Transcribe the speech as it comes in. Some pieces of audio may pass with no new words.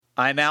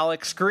I'm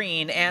Alex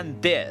Green,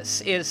 and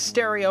this is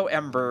Stereo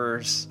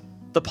Embers,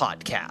 the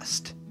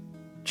podcast.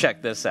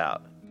 Check this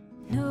out.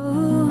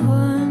 No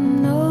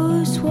one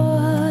knows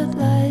what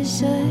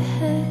lies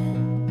ahead.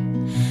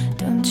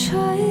 Don't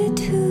try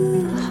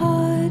too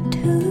hard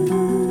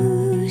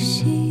to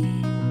see.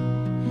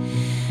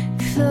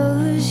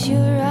 Close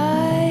your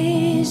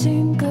eyes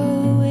and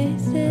go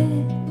with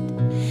it,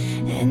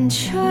 and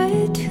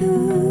try to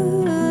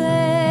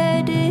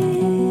let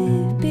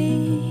it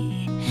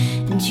be,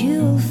 and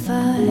you'll find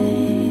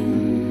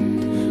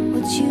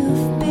what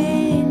you've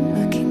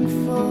been looking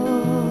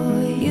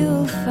for.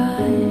 You'll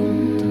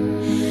find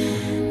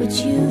what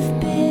you've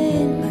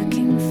been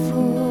looking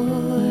for.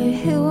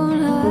 It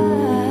won't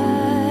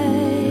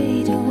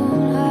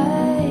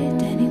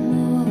hide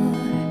anymore.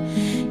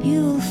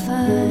 You'll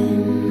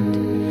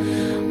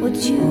find what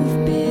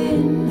you've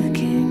been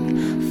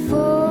looking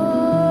for.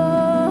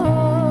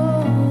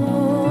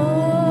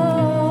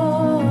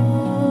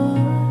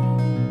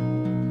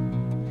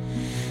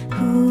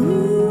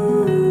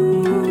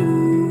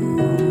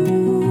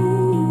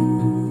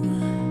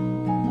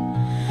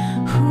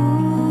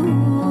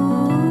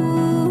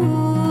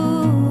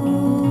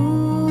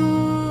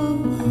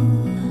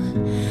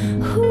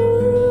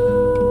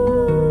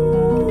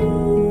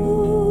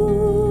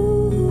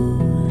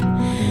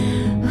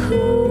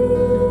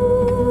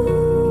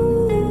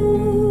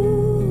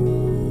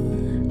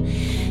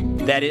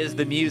 That is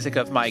the music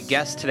of my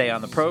guest today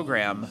on the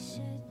program,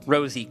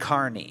 Rosie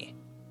Carney.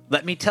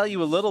 Let me tell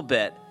you a little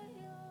bit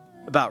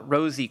about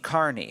Rosie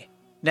Carney.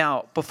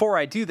 Now, before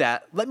I do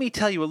that, let me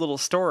tell you a little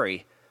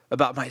story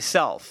about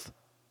myself.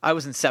 I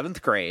was in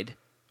 7th grade,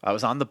 I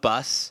was on the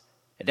bus,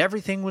 and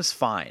everything was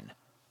fine.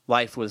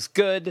 Life was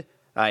good,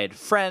 I had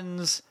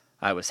friends,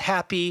 I was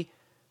happy.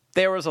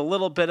 There was a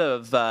little bit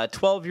of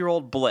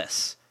 12-year-old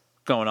bliss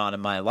going on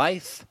in my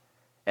life.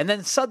 And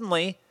then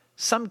suddenly,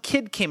 some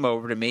kid came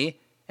over to me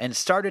and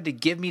started to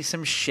give me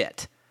some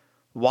shit.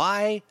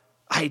 Why?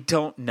 I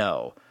don't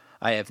know.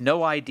 I have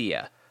no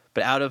idea.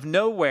 But out of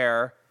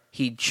nowhere,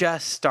 he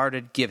just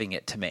started giving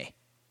it to me.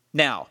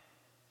 Now,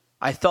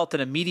 I felt an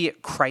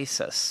immediate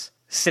crisis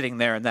sitting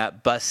there in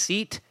that bus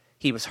seat.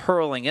 He was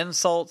hurling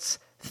insults,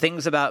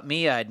 things about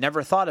me I'd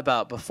never thought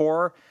about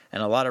before,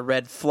 and a lot of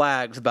red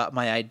flags about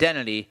my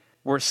identity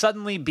were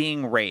suddenly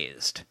being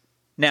raised.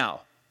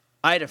 Now,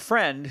 I had a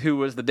friend who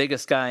was the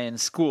biggest guy in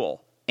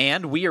school,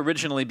 and we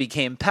originally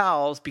became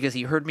pals because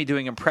he heard me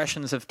doing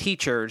impressions of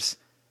teachers,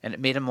 and it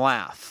made him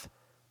laugh.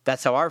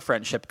 That's how our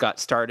friendship got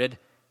started,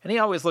 and he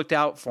always looked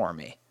out for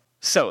me.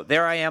 So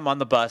there I am on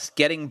the bus,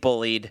 getting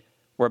bullied.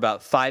 We're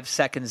about 5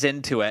 seconds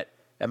into it,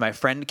 and my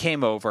friend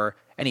came over,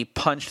 and he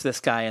punched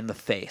this guy in the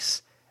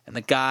face. And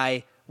the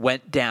guy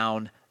went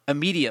down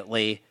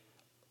immediately,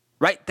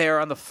 right there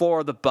on the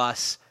floor of the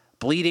bus,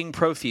 bleeding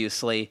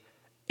profusely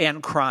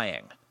and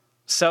crying.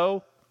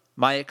 So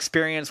my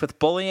experience with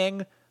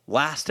bullying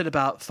lasted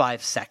about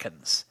 5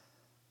 seconds.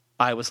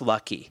 I was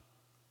lucky.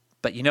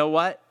 But you know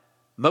what?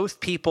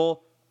 Most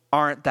people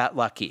aren't that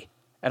lucky,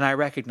 and I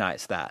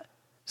recognize that.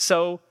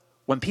 So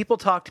when people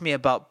talk to me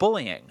about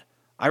bullying,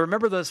 I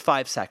remember those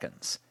 5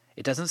 seconds.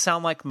 It doesn't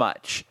sound like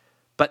much,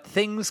 but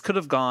things could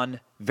have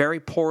gone very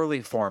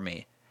poorly for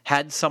me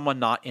had someone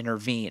not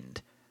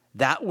intervened.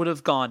 That would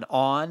have gone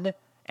on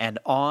and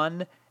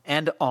on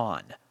and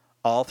on,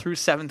 all through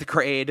 7th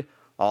grade,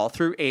 all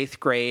through 8th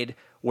grade.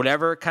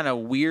 Whatever kind of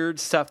weird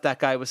stuff that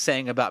guy was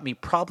saying about me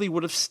probably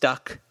would have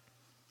stuck,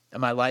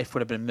 and my life would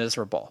have been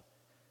miserable.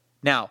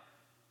 Now,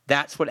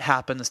 that's what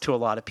happens to a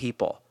lot of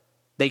people.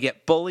 They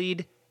get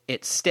bullied,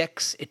 it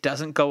sticks, it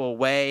doesn't go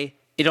away,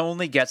 it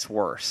only gets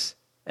worse.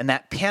 And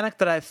that panic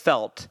that I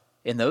felt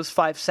in those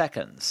 5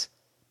 seconds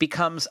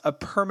becomes a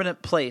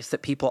permanent place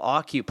that people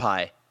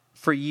occupy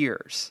for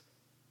years.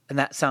 And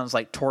that sounds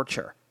like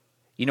torture.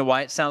 You know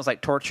why it sounds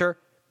like torture?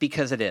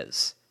 Because it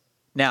is.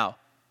 Now,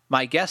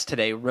 my guest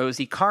today,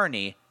 Rosie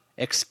Carney,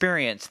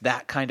 experienced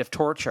that kind of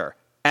torture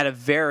at a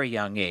very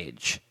young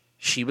age.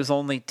 She was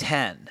only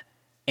 10.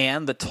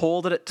 And the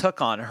toll that it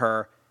took on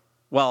her,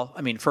 well,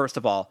 I mean, first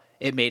of all,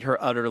 it made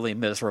her utterly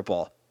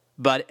miserable.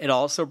 But it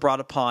also brought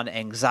upon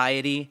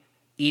anxiety,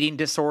 eating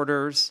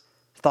disorders,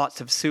 thoughts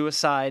of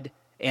suicide,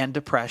 and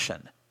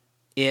depression.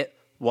 It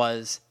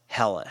was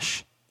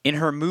hellish. In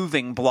her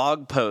moving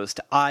blog post,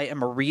 I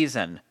Am a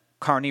Reason,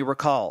 Carney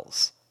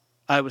recalls,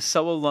 "I was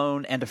so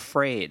alone and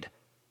afraid.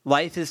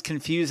 Life is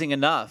confusing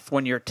enough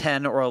when you're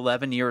 10 or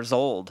 11 years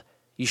old.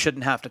 You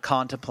shouldn't have to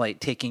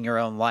contemplate taking your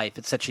own life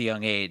at such a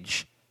young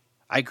age.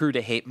 I grew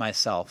to hate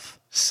myself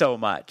so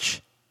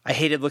much. I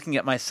hated looking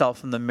at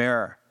myself in the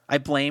mirror. I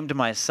blamed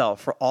myself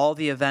for all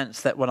the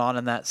events that went on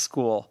in that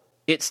school.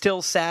 It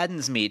still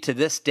saddens me to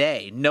this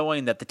day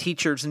knowing that the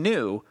teachers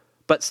knew,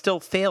 but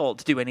still failed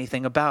to do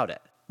anything about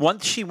it."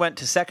 Once she went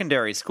to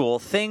secondary school,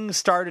 things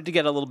started to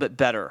get a little bit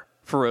better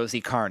for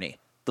Rosie Carney.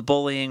 The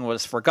bullying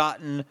was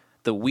forgotten,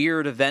 the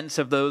weird events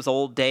of those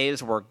old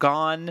days were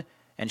gone,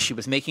 and she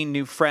was making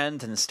new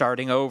friends and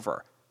starting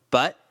over.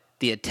 But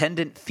the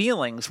attendant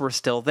feelings were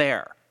still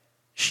there.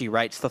 She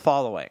writes the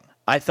following,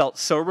 I felt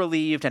so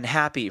relieved and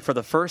happy for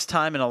the first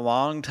time in a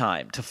long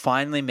time to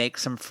finally make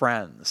some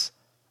friends.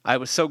 I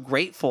was so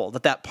grateful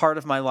that that part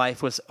of my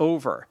life was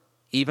over,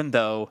 even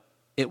though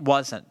it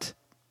wasn't.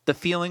 The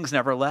feelings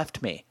never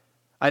left me.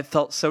 I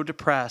felt so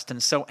depressed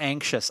and so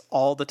anxious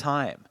all the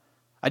time.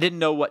 I didn't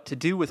know what to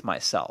do with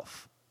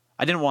myself.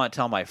 I didn't want to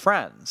tell my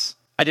friends.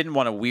 I didn't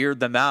want to weird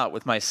them out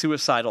with my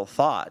suicidal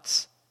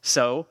thoughts.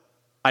 So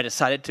I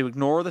decided to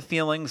ignore the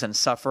feelings and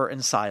suffer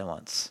in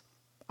silence.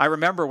 I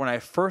remember when I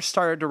first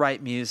started to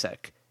write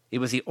music, it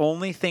was the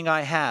only thing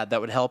I had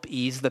that would help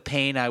ease the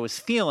pain I was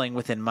feeling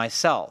within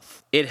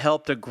myself. It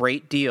helped a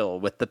great deal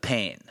with the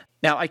pain.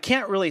 Now, I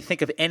can't really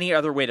think of any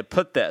other way to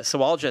put this,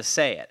 so I'll just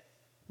say it.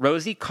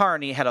 Rosie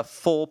Carney had a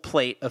full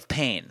plate of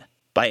pain.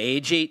 By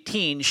age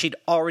 18, she'd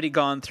already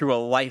gone through a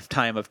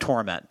lifetime of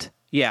torment.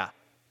 Yeah,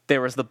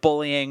 there was the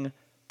bullying,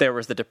 there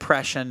was the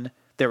depression,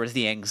 there was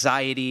the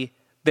anxiety,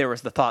 there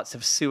was the thoughts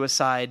of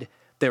suicide,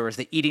 there was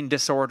the eating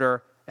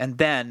disorder, and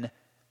then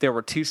there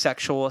were 2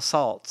 sexual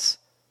assaults,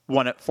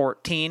 one at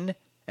 14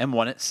 and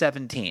one at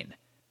 17.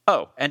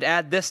 Oh, and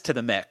add this to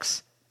the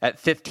mix. At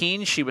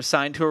 15, she was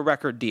signed to a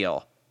record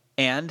deal,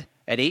 and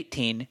at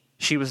 18,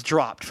 she was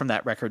dropped from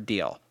that record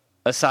deal.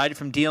 Aside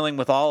from dealing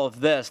with all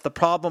of this, the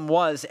problem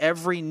was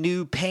every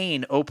new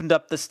pain opened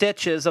up the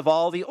stitches of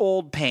all the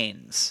old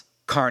pains.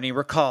 Carney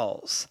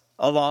recalls.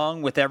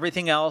 Along with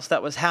everything else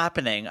that was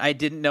happening, I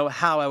didn't know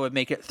how I would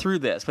make it through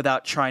this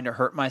without trying to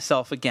hurt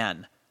myself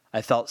again.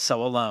 I felt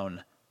so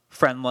alone,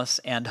 friendless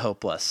and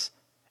hopeless.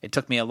 It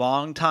took me a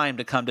long time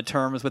to come to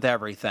terms with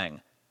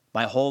everything.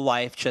 My whole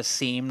life just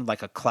seemed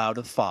like a cloud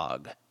of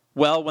fog.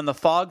 Well, when the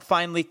fog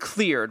finally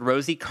cleared,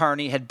 Rosie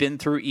Carney had been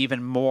through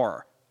even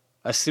more.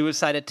 A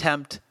suicide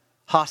attempt,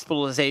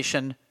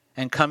 hospitalization,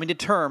 and coming to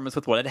terms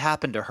with what had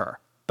happened to her.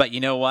 But you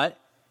know what?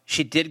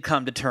 She did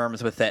come to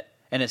terms with it,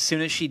 and as soon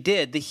as she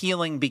did, the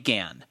healing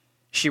began.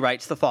 She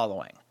writes the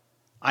following.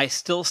 I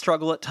still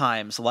struggle at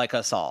times, like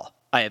us all.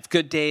 I have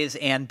good days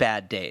and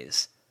bad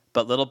days.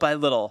 But little by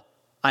little,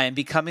 I am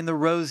becoming the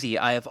Rosie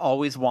I have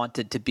always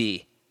wanted to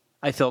be.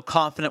 I feel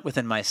confident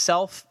within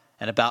myself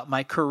and about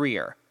my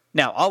career.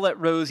 Now, I'll let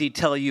Rosie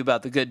tell you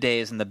about the good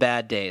days and the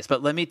bad days,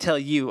 but let me tell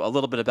you a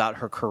little bit about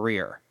her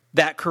career.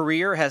 That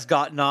career has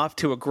gotten off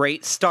to a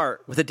great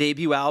start with a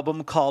debut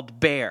album called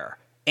Bear,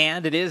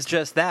 and it is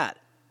just that,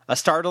 a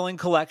startling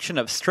collection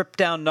of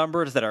stripped-down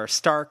numbers that are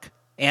stark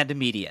and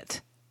immediate.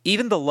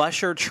 Even the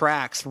lusher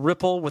tracks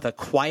ripple with a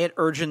quiet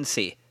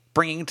urgency,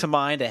 bringing to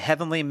mind a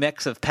heavenly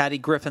mix of Patty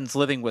Griffin's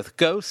Living with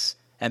Ghosts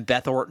and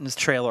Beth Orton's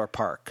Trailer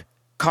Park.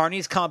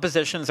 Carney's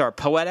compositions are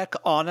poetic,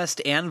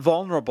 honest, and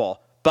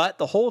vulnerable, but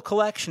the whole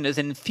collection is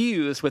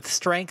infused with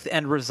strength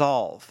and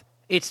resolve.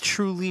 It's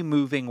truly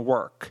moving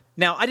work.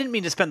 Now, I didn't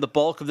mean to spend the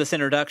bulk of this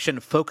introduction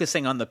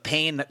focusing on the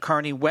pain that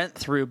Carney went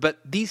through, but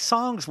these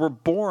songs were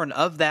born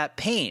of that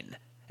pain.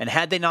 And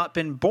had they not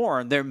been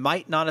born, there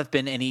might not have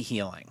been any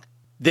healing.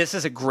 This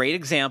is a great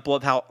example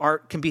of how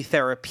art can be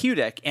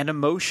therapeutic and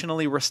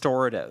emotionally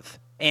restorative.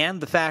 And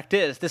the fact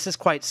is, this is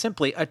quite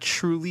simply a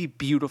truly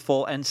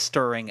beautiful and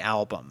stirring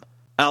album.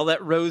 I'll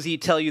let Rosie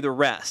tell you the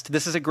rest.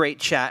 This is a great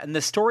chat, and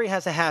the story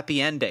has a happy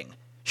ending.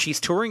 She's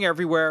touring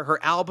everywhere,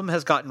 her album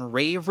has gotten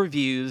rave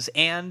reviews,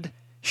 and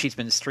she's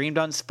been streamed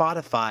on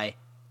Spotify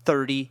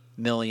 30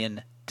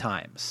 million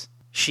times.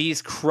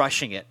 She's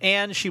crushing it,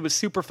 and she was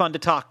super fun to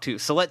talk to,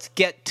 so let's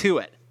get to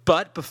it.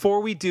 But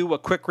before we do, a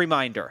quick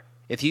reminder.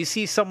 If you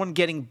see someone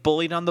getting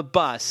bullied on the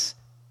bus,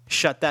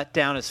 shut that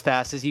down as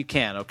fast as you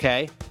can,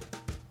 okay?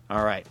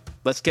 All right,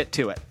 let's get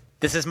to it.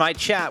 This is my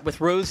chat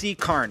with Rosie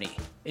Carney.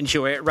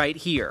 Enjoy it right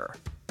here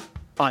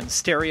on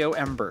Stereo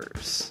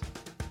Embers,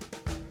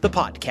 the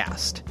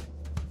podcast.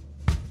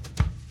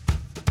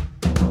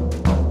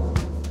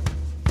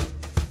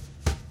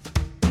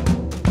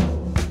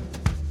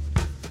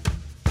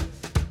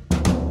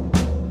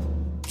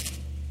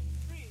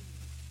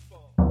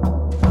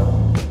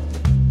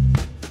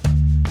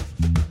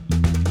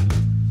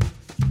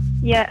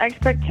 Yeah,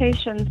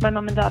 expectations, my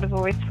mum and dad have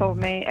always told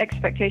me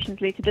expectations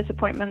lead to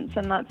disappointments,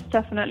 and that's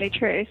definitely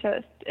true.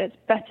 So it's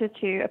better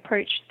to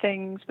approach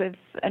things with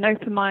an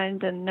open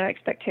mind and no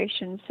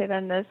expectations. So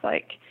then there's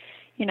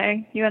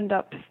you end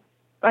up,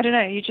 I don't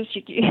know, you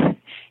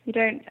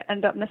don't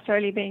end up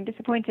necessarily being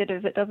disappointed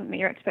if it doesn't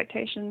meet your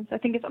expectations. I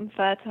think it's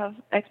unfair to have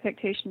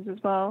expectations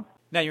as well.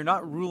 Now, you're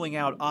not ruling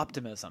out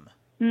optimism.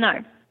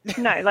 No,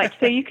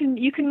 so you can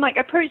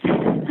approach,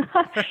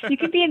 you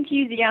can be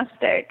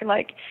enthusiastic,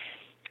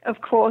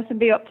 of course, and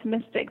be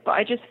optimistic, but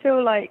I just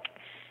feel like,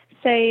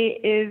 say,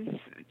 if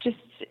just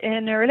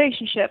in a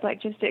relationship,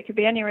 it could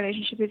be any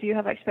relationship, if you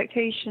have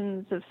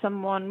expectations of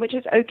someone, which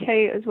is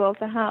okay as well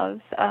to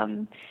have,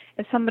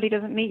 if somebody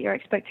doesn't meet your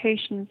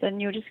expectations, then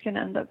you're just going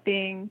to end up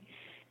being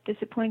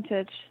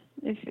disappointed,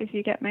 if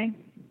you get me.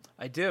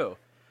 I do.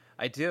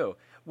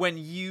 When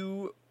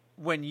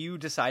you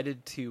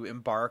decided to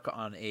embark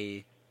on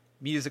a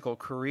musical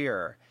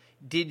career,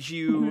 did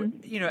you,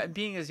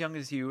 being as young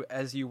as you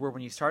were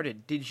when you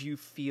started, did you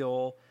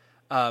feel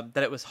that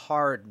it was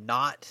hard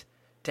not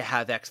to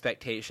have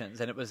expectations,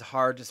 and it was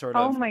hard to sort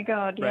of... Oh my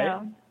God, right?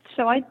 yeah.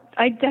 So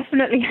I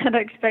definitely had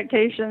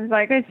expectations.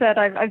 Like I said,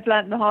 I've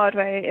learned the hard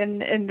way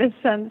in this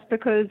sense,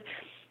 because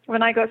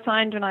when I got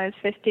signed when I was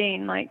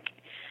 15, like,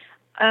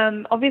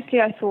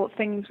 obviously I thought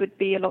things would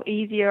be a lot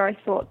easier. I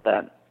thought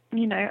that,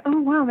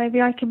 oh wow,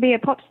 maybe I can be a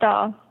pop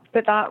star,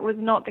 but that was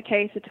not the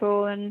case at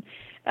all. And,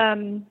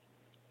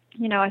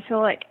 I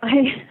feel like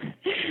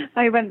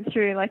I went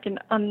through like an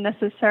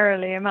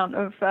unnecessarily amount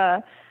of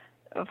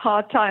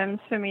hard times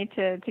for me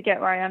to get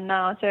where I am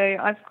now. So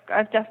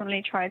I've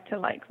definitely tried to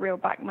like reel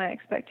back my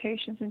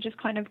expectations and just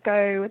kind of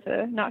go with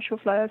the natural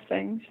flow of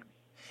things.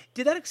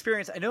 Did that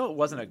experience, I know it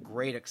wasn't a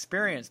great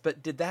experience,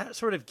 but did that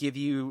sort of give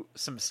you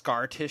some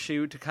scar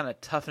tissue to kind of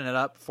toughen it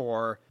up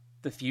for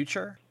the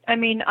future? I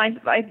mean,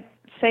 I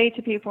say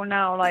to people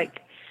now,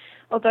 like,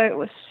 although it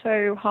was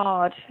so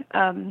hard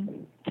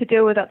to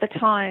deal with at the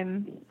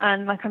time,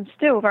 and like I'm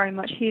still very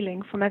much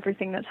healing from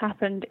everything that's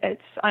happened,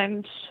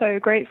 I'm so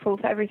grateful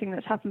for everything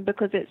that's happened,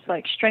 because it's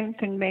like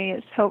strengthened me,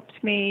 it's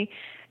helped me,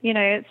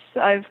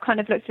 I've kind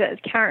of looked at it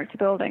as character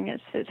building.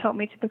 It's helped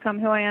me to become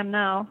who I am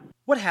now.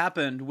 What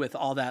happened with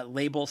all that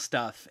label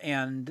stuff,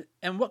 and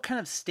what kind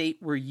of state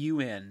were you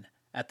in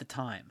at the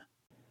time?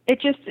 It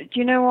just, do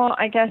you know what?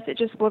 I guess it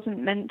just wasn't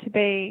meant to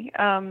be.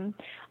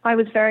 I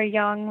was very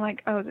young,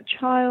 like I was a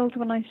child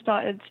when I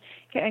started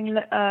getting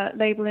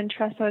label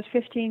interest. I was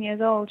 15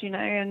 years old,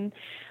 and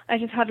I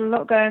just had a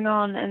lot going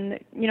on, and,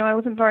 I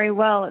wasn't very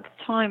well at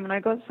the time when I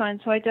got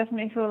signed. So I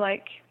definitely feel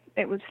like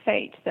it was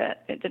fate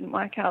that it didn't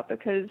work out,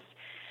 because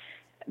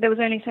there was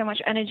only so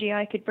much energy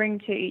I could bring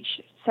to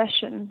each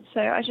session. So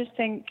I just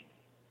think,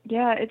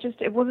 yeah,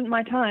 it wasn't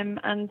my time,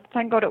 and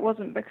thank God it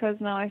wasn't, because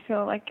now I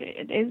feel like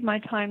it is my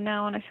time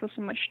now, and I feel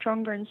so much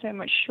stronger and so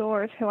much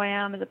sure of who I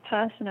am as a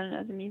person and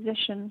as a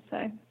musician.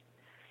 So,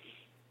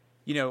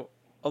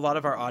 a lot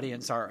of our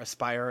audience are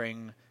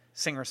aspiring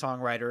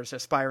singer-songwriters,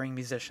 aspiring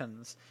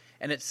musicians,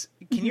 and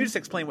can you just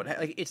explain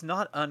it's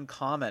not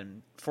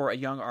uncommon for a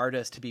young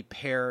artist to be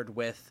paired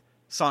with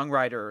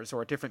songwriters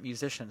or different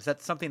musicians.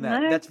 That's something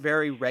that's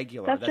very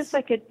regular.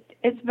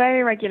 It's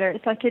very regular.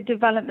 It's like a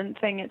development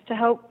thing. It's to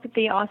help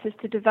the artist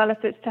to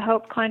develop. It's to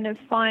help kind of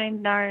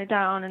narrow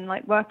down and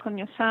like work on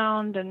your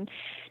sound. And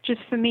just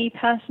for me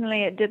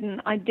personally, I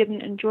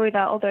didn't enjoy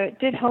that, although it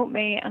did help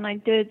me, and I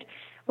did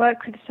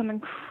work with some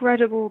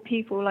incredible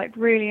people, like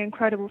really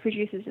incredible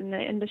producers in the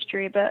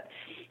industry. But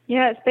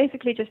yeah, it's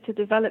basically just to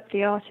develop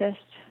the artist,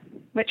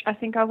 which I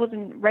think I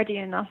wasn't ready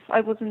enough.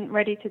 I wasn't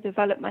ready to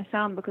develop my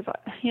sound, because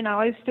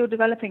I was still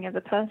developing as a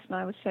person.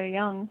 I was so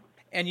young.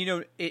 And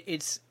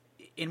it's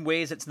in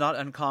ways it's not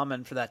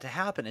uncommon for that to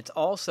happen. It's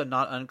also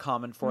not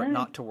uncommon for it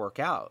not to work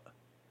out.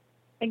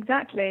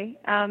 Exactly.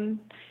 And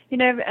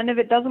if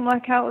it doesn't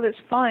work out, well, it's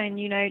fine.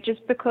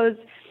 Just because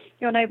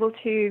you're unable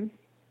to,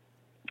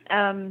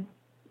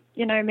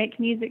 make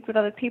music with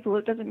other people,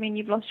 it doesn't mean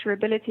you've lost your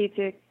ability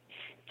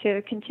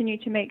to continue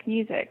to make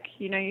music.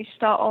 You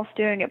start off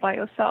doing it by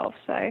yourself.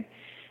 So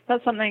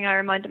that's something I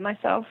reminded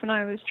myself when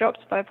I was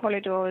dropped by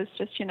Polydor, was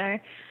just,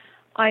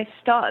 I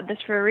started this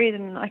for a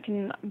reason. I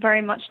can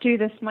very much do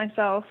this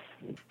myself.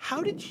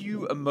 How did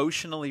you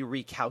emotionally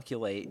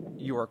recalculate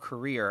your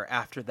career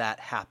after that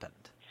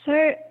happened?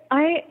 So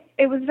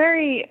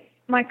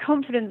my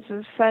confidence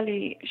was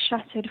fairly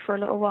shattered for a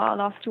little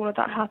while after all of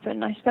that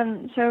happened. I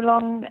spent so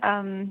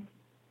long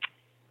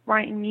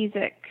writing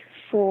music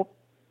for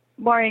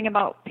worrying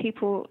about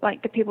people,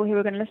 like the people who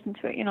were going to listen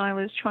to it. I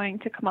was trying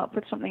to come up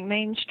with something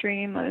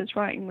mainstream. I was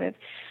writing with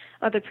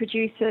other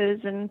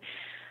producers, and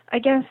I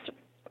guess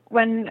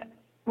when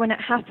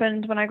it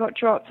happened, when I got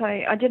dropped,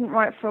 I didn't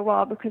write for a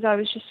while because I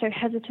was just so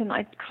hesitant.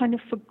 I kind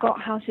of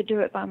forgot how to do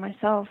it by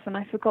myself, and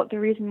I forgot the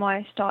reason why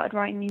I started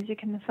writing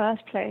music in the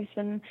first place.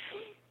 And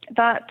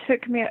that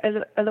took me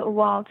a little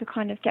while to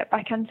kind of get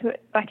back into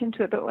it.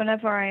 But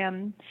whenever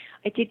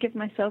I did give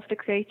myself the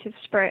creative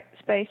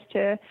space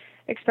to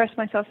express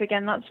myself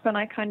again, that's when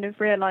I kind of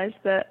realized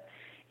that,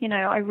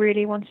 I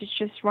really wanted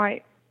to just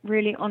write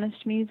really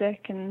honest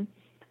music, and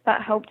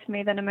that helped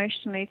me then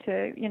emotionally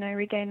to,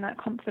 regain that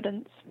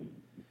confidence.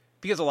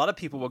 Because a lot of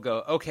people will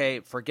go, okay,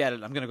 forget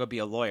it, I'm going to go be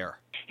a lawyer.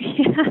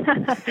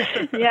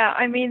 Yeah,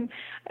 I mean,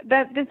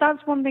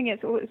 that's one thing.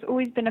 It's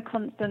always been a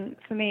constant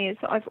for me, is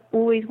that I've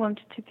always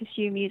wanted to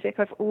pursue music.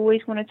 I've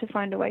always wanted to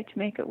find a way to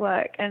make it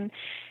work. And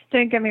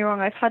don't get me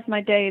wrong, I've had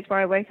my days where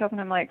I wake up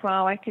and I'm like,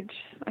 wow, I could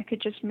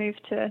just move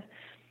to,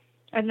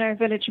 I don't know, a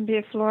village and be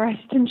a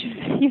florist and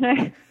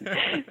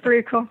just,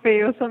 brew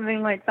coffee or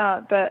something like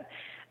that. But,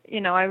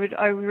 I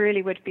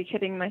really would be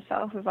kidding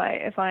myself if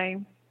I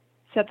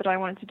said that I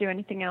wanted to do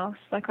anything else.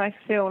 Like, I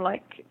feel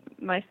like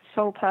my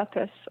sole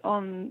purpose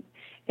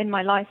in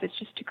my life is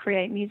just to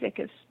create music.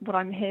 Is what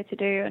I'm here to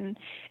do. And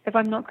if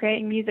I'm not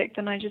creating music,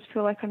 then I just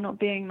feel like I'm not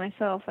being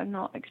myself. I'm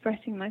not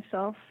expressing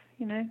myself,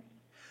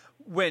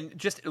 When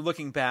just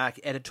looking back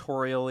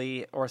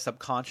editorially or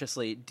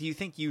subconsciously, do you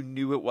think you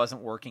knew it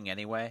wasn't working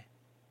anyway?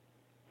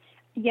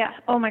 Yeah.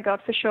 Oh my God,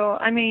 for sure.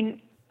 I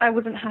mean, I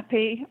wasn't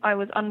happy. I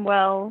was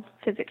unwell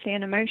physically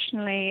and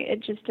emotionally.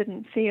 It just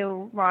didn't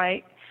feel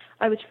right.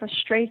 I was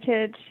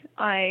frustrated.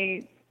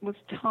 I was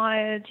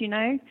tired, you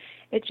know.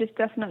 It just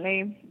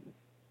definitely,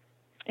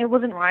 it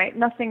wasn't right.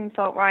 Nothing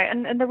felt right.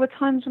 And there were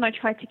times when I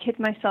tried to kid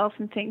myself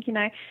and think, you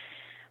know,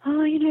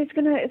 oh, you know,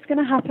 it's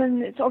gonna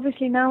happen. It's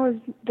obviously now is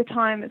the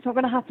time. It's not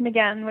gonna happen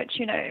again, which,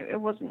 you know,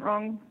 it wasn't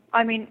wrong.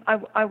 I mean,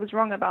 I was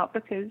wrong about,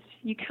 because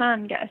you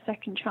can get a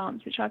second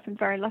chance, which I've been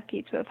very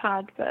lucky to have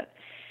had. But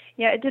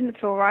yeah, it didn't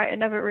feel right. It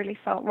never really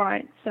felt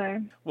right.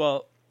 So.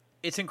 Well,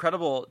 it's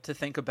incredible to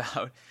think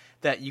about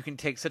that you can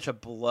take such a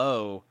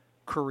blow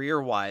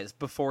career-wise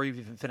before you've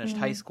even finished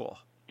high school.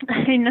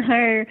 I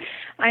know.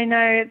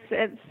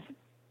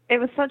 It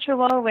was such a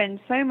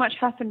whirlwind. So much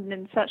happened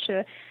in such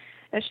a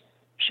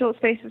short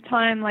space of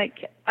time.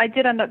 Like, I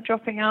did end up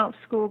dropping out of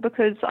school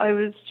because there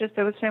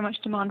was so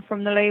much demand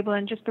from the label,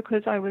 and just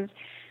because I was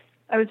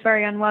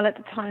very unwell at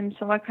the time,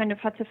 so I kind of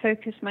had to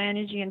focus my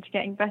energy into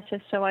getting better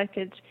so I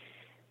could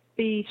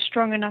be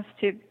strong enough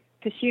to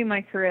pursue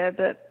my career.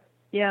 But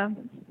yeah,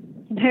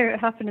 it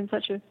happened in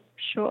such a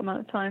short amount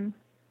of time.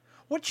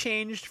 What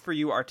changed for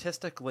you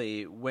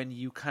artistically when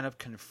you kind of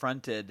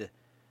confronted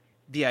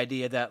the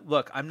idea that,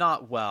 look, I'm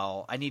not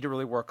well, I need to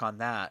really work on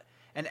that?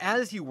 And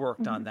as you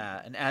worked on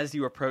that, and as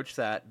you approached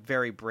that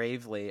very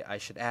bravely, I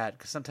should add,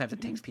 because sometimes it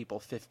takes people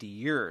 50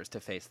 years to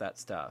face that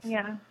stuff.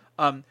 Yeah.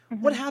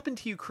 What happened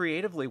to you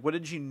creatively? What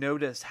did you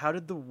notice? How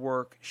did the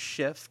work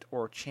shift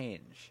or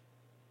change?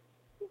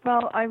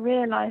 Well, I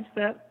realized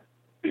that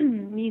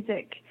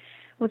music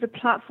was a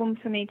platform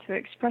for me to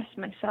express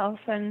myself,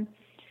 and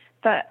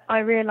that I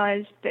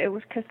realized that it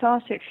was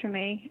cathartic for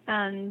me,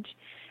 and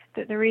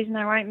that the reason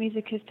I write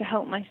music is to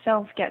help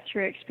myself get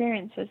through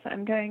experiences that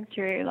I'm going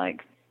through.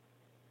 Like,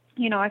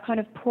 you know, I kind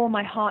of pour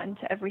my heart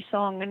into every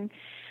song, and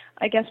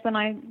I guess when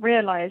I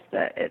realized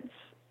that it's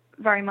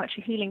very much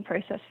a healing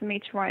process for me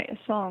to write a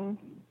song,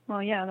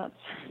 well, yeah,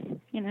 that's,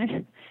 you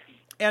know.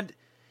 And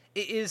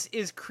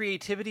is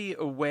creativity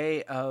a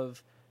way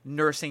of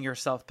nursing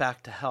yourself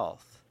back to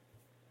health?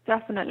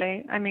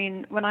 Definitely. I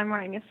mean, when I'm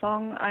writing a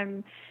song,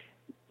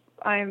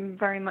 I'm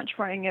very much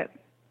writing it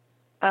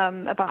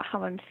about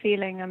how I'm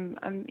feeling.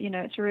 I'm you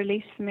know, it's a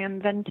release for me.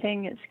 I'm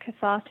venting. It's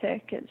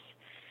cathartic.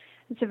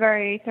 It's a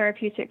very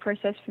therapeutic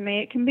process for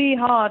me. It can be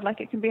hard. Like,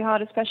 it can be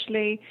hard,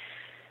 especially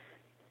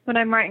when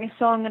I'm writing a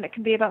song and it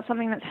can be about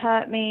something that's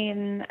hurt me,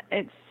 and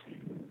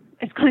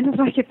it's kind of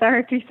like a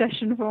therapy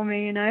session for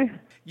me, you know.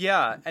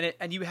 Yeah,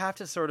 and you have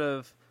to sort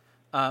of.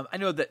 I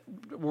know that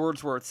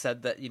Wordsworth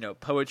said that, you know,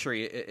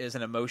 poetry is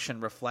an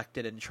emotion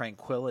reflected in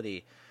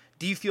tranquility.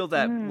 Do you feel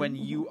that when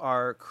you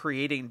are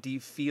creating, do you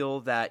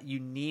feel that you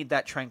need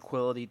that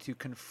tranquility to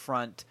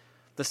confront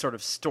the sort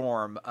of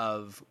storm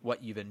of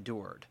what you've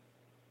endured?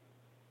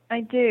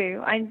 I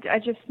do. I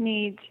just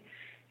need,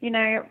 you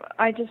know,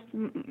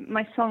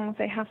 my songs,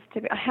 I have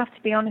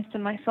to be honest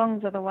in my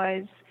songs,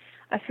 otherwise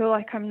I feel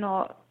like I'm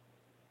not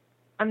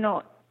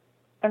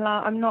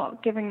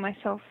giving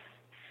myself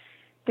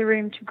the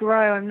room to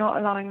grow. I'm not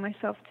allowing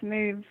myself to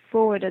move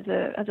forward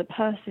as a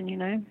person, you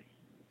know.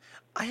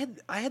 I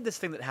had this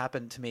thing that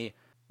happened to me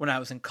when I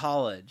was in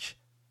college.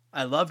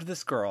 I loved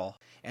this girl,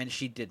 and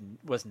she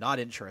was not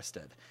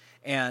interested,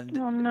 and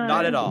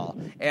not at all.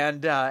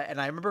 And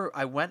I remember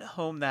I went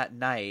home that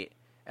night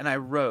and I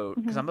wrote,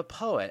 because I'm a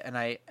poet and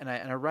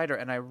a writer,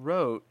 and I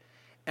wrote,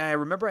 and I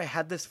remember I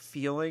had this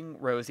feeling,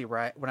 Rosie,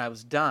 where when I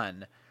was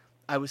done,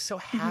 I was so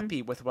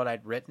happy with what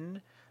I'd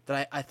written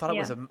that I thought it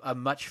was a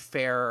much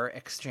fairer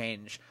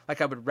exchange.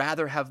 Like, I would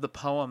rather have the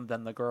poem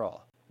than the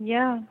girl.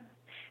 Yeah.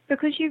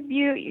 Because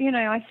you know,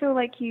 I feel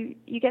like you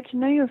get to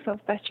know yourself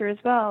better as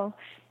well.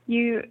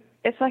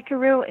 It's like a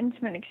real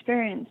intimate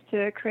experience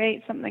to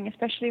create something,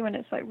 especially when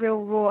it's like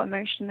real raw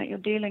emotion that you're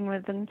dealing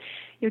with, and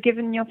you're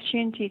given the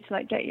opportunity to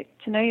like get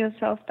to know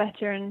yourself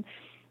better. And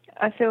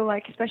I feel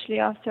like, especially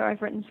after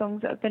I've written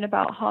songs that have been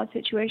about hard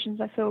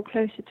situations, I feel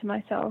closer to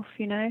myself,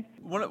 you know.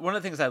 One of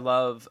the things I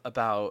love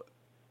about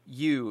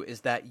you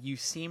is that you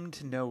seem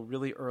to know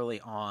really early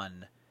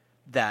on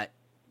that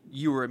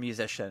you were a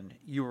musician,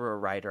 you were a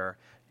writer.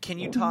 Can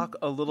you talk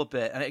a little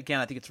bit, and again,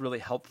 I think it's really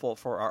helpful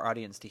for our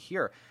audience to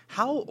hear,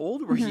 how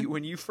old were you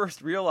when you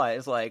first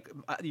realized, like,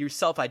 you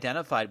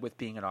self-identified with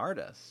being an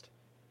artist?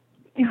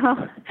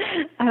 Yeah,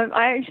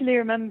 I actually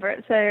remember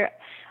it. So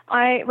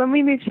when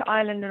we moved to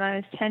Ireland when I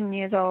was 10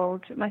 years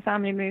old, my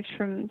family moved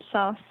from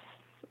South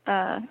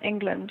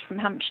England, from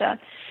Hampshire.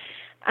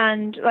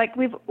 And, like,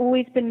 we've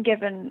always been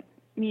given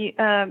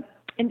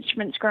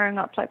instruments growing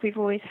up. Like, we've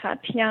always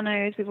had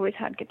pianos, we've always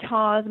had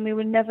guitars, and we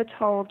were never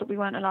told that we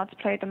weren't allowed to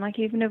play them. Like,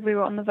 even if we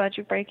were on the verge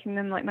of breaking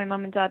them, like my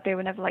mum and dad, they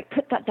were never like,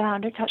 put that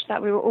down, don't touch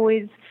that. We were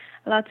always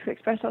allowed to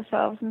express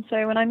ourselves. And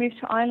so when I moved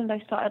to Ireland, I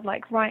started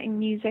like writing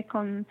music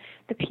on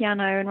the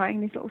piano and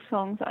writing these little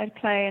songs that I'd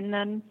play. And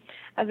then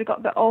as I got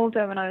a bit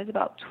older, when I was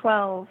about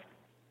 12,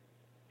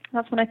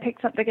 that's when I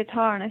picked up the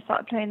guitar and I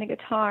started playing the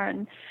guitar.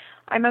 And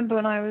I remember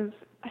when I was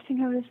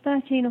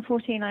 13 or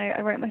 14, I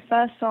wrote my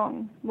first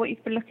song, What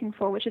You've Been Looking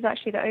For, which is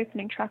actually the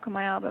opening track on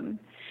my album.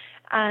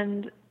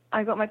 And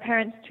I got my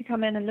parents to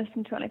come in and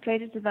listen to it, and I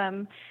played it to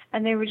them,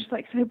 and they were just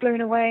like so blown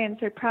away and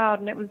so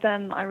proud. And it was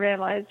then I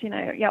realized, you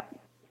know, yep,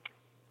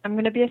 I'm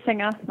going to be a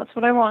singer. That's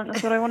what I want.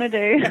 That's what I want to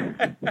do.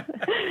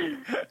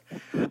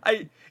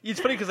 It's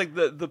funny because like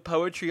the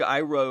poetry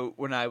I wrote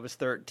when I was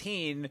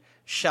 13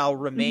 shall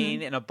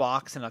remain in a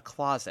box in a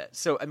closet.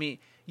 So, I mean,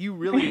 you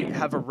really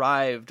have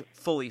arrived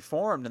fully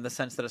formed in the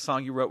sense that a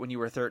song you wrote when you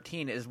were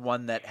 13 is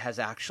one that has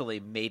actually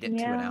made it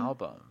to an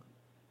album.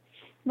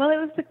 Well, it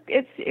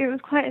was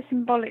quite a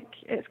symbolic.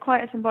 It's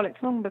quite a symbolic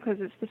song because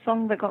it's the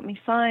song that got me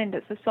signed.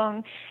 It was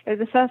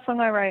the first song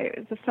I wrote. It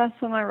was the first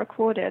song I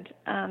recorded,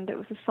 and it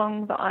was a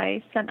song that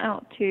I sent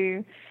out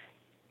to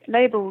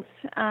labels.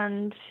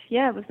 And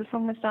yeah, it was the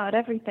song that started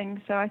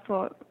everything. So I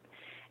thought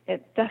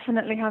it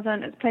definitely has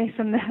earned its place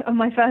on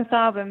my first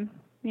album.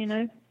 You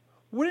know.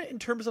 What, in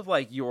terms of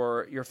like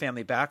your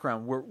family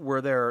background,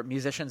 were there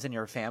musicians in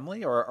your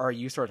family, or are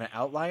you sort of an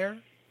outlier?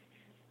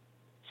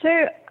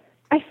 So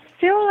I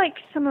feel like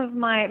some of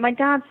my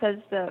dad says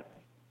that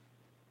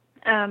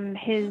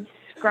his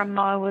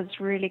grandma was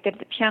really good at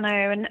the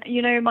piano, and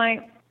you know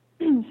my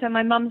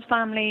mum's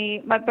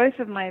family, both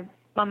of my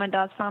mum and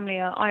dad's family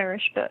are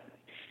Irish, but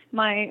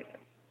my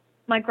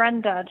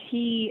granddad,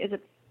 he is a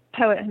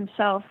poet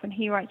himself, and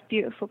he writes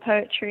beautiful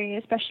poetry,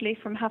 especially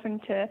from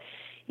having to,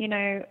 you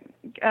know,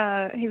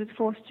 he was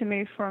forced to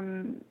move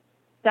from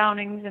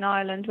Downings in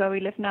Ireland, where we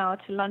live now,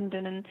 to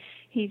London, and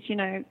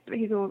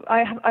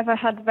I've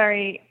had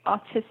very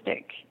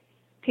artistic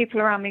people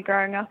around me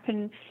growing up,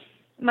 and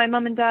my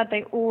mum and dad,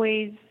 they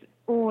always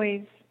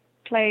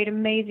played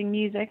amazing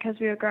music as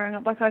we were growing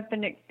up. Like, I've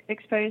been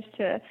exposed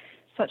to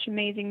such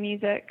amazing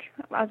music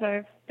as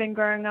I've been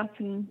growing up,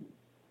 and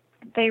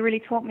they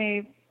really taught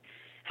me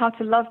how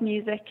to love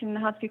music and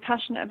how to be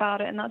passionate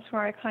about it, and that's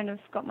where I kind of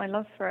got my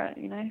love for it,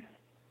 you know.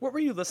 What were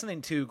you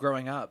listening to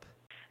growing up?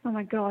 Oh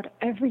my God,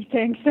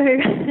 everything.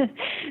 So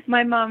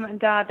my mum and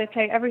dad, they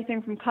play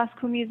everything from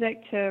classical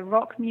music to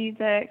rock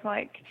music.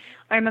 Like,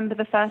 I remember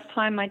the first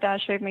time my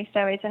dad showed me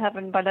Stairway to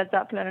Heaven by Led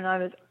Zeppelin, and I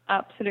was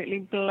absolutely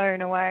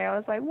blown away. I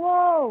was like,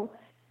 whoa,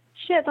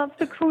 shit, that's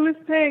the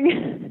coolest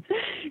thing.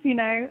 You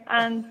know,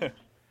 and,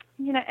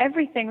 you know,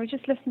 everything. We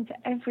just listened to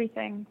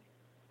everything.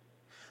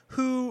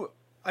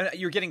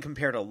 You're getting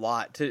compared a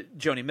lot to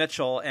Joni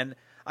Mitchell, and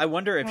I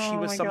wonder if she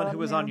was someone who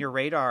was on your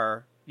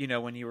radar, you know,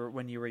 when you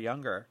were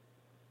younger.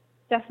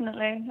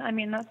 Definitely. I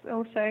mean, that's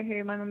also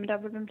who my mum and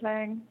dad would have been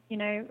playing. You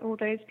know, all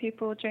those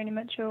people, Joni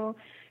Mitchell,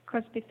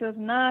 Crosby, Stills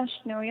and Nash,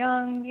 Neil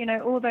Young, you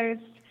know, all those.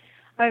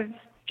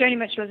 Joni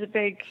Mitchell is a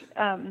big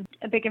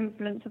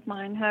influence of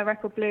mine. Her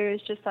record Blue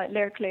is just like,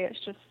 lyrically, it's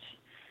just,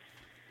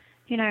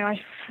 you know,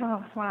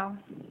 wow.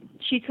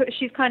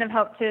 She's kind of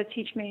helped to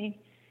teach me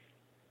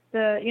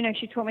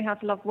she taught me how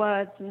to love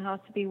words and how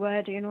to be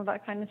wordy and all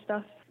that kind of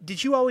stuff.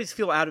 Did you always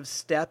feel out of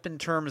step in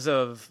terms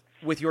of,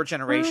 with your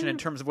generation, in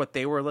terms of what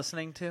they were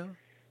listening to?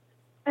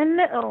 A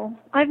little.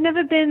 I've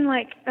never been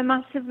like a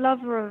massive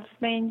lover of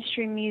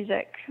mainstream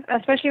music,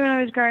 especially when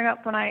I was growing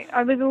up. When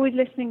I was always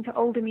listening to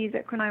older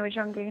music when I was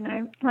younger, you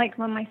know, like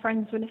when my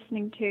friends were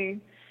listening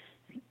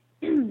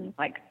to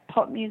like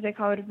pop music,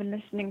 I would have been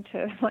listening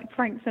to like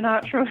Frank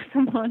Sinatra or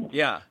someone.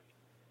 Yeah.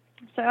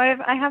 So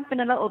I have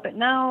been a little bit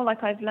now.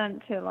 Like, I've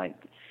learned to like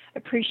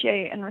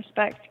appreciate and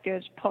respect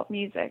good pop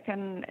music,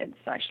 and it's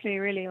actually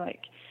really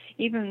like,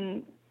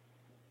 even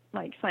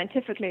like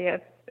scientifically, a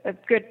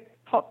good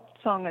pop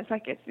song, it's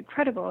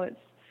incredible. It's,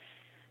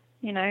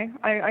 you know,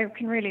 I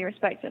can really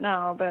respect it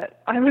now,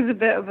 but I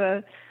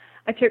was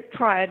I took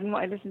pride in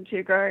what I listened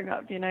to growing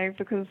up, you know,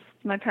 because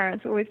my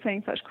parents were always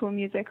playing such cool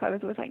music. I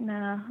was always like,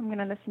 nah, I'm going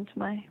to listen to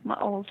my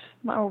old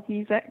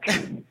music.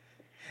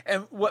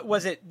 And what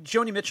was it,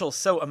 Joni Mitchell,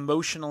 so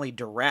emotionally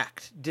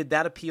direct? Did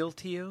that appeal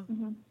to you?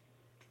 Mm-hmm.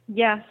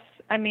 Yes.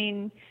 I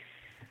mean,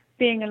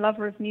 being a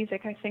lover of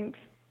music, I think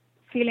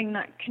feeling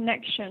that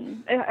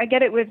connection. I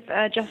get it with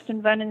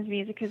Justin Vernon's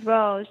music as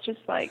well. It's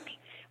just like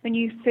when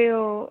you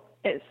feel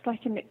it's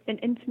like an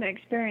intimate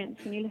experience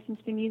when you listen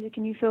to the music,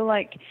 and you feel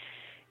like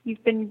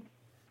you've been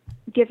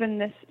given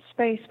this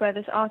space where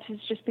this artist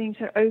is just being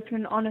so open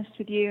and honest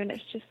with you, and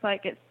it's just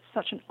like, it's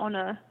such an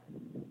honor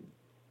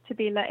to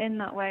be let in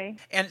that way.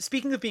 And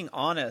speaking of being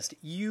honest,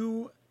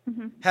 you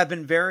have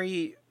been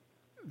very,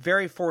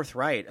 very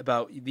forthright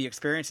about the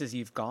experiences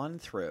you've gone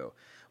through.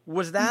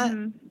 Was that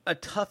a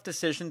tough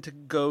decision to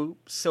go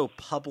so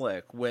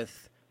public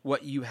with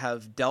what you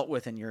have dealt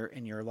with in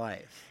your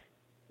life?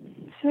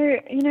 So,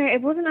 you know,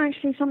 it wasn't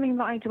actually something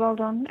that I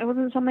dwelled on. It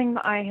wasn't something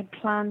that I had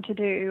planned to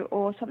do,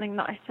 or something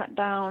that I sat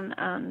down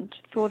and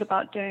thought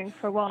about doing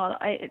for a while.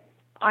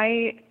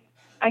 I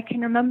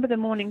can remember the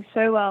morning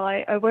so well.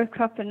 I woke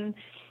up and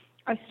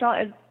I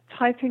started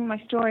typing my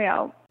story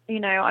out. You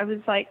know, I was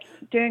like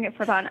doing it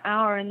for about an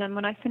hour, and then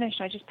when I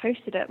finished, I just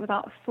posted it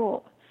without a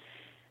thought.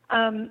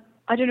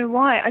 I don't know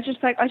why. I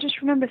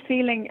just remember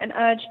feeling an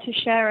urge to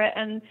share it,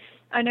 and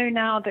I know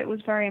now that it was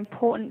very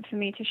important for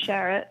me to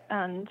share it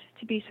and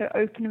to be so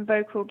open and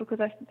vocal, because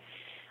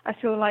I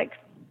feel like,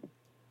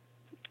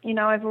 you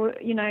know,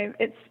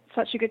 it's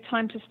such a good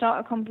time to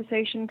start a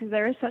conversation, because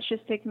there is such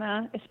a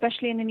stigma,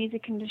 especially in the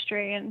music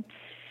industry, and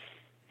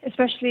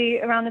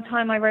especially around the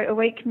time I wrote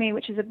Awake Me,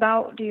 which is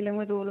about dealing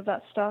with all of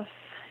that stuff.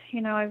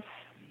 You know,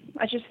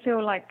 I just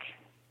feel like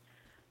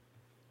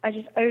I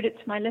just owed it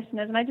to my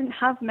listeners, and I didn't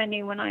have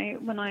many when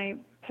I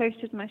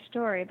posted my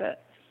story,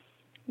 but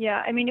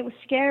yeah, I mean, it was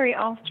scary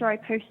after I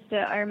posted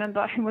it. I remember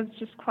I was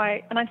just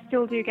quite, and I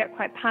still do get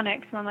quite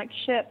panicked, and I'm like,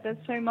 shit, there's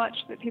so much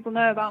that people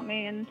know about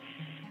me, and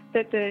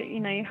that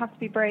you have to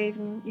be brave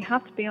and you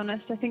have to be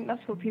honest. I think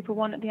that's what people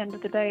want at the end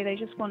of the day. They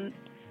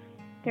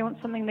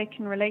want something they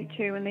can relate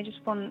to, and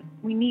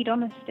we need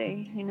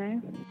honesty, you know.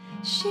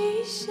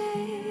 She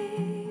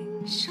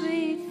sings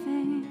sweet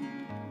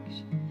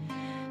things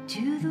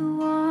to the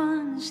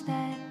ones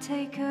that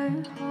take her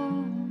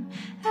home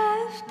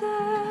after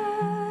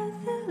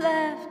the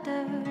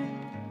laughter.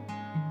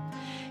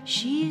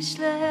 She's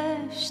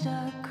left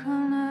stuck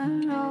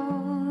on her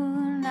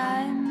own.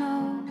 I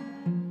know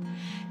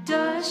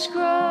dust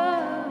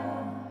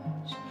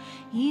grows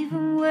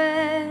even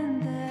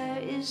when there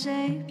is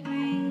a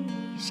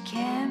breeze.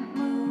 Can't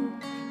move,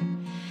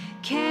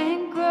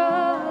 can't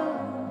grow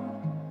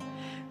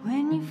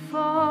when you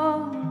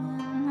fall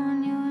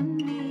on your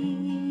knees.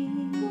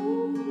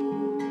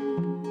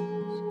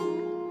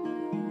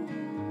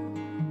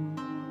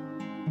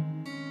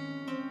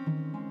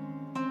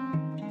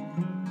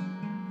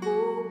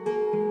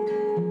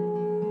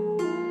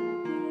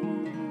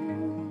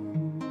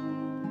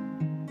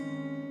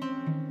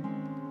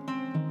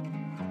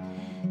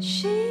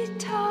 She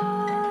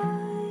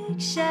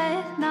talks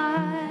at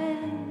night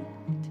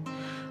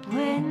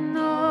when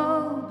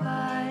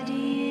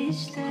nobody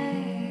is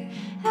there,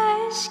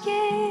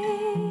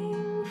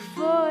 asking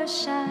for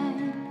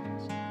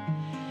signs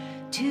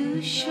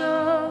to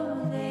show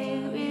they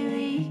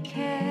really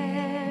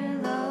care.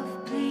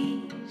 Love,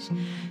 please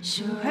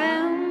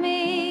surround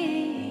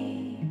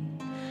me.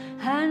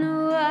 I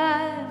know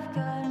I've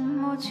got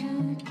more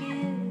to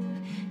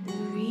give, the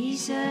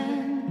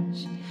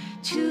reasons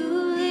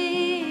to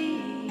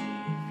leave,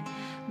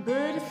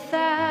 but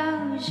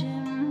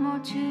 1,000 more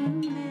to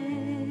live.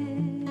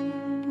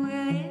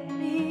 Will it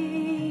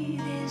be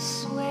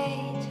this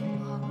way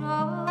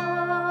tomorrow?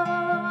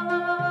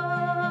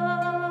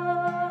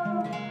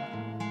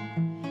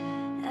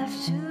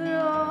 After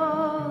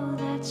all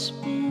that's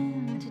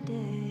been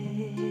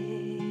today,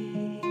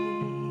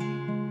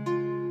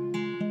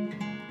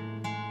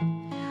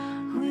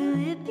 will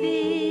it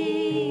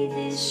be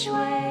this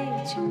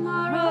way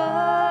tomorrow?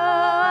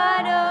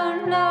 I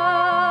don't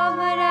know,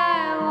 but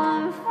I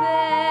won't fade.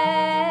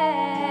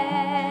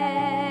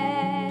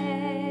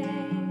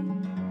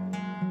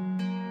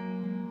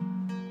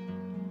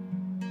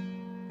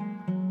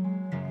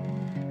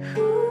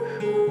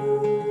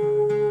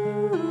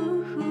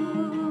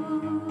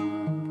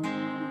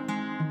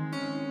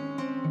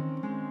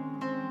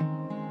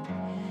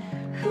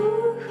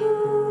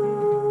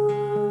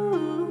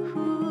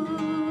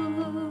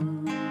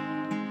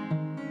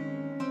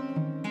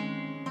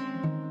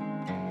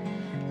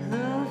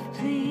 Love,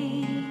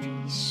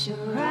 please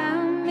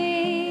surround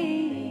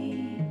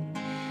me.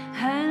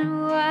 I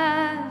know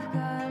I've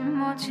got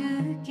more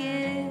to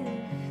give,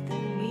 the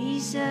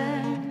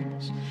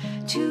reasons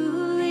to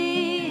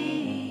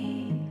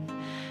leave,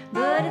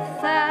 but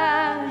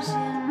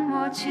 1,000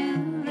 more to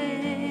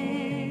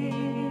live,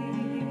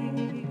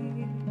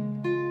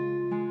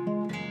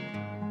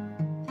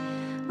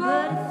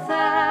 but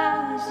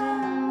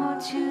 1,000 more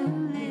to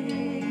live.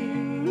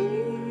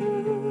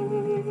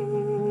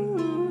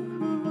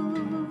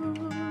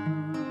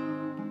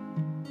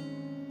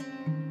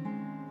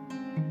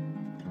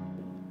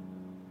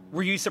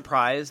 Were you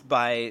surprised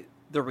by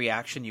the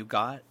reaction you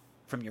got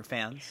from your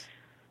fans?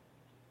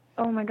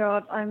 Oh my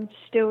God, I'm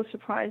still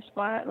surprised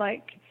by it.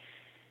 Like,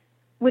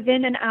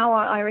 within an hour,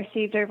 I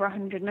received over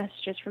 100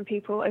 messages from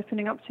people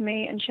opening up to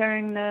me and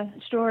sharing their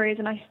stories,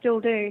 and I still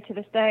do to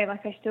this day.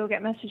 Like, I still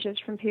get messages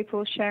from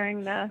people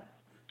sharing their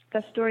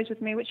stories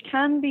with me, which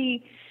can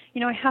be,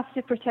 I have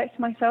to protect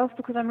myself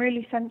because I'm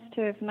really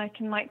sensitive, and I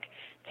can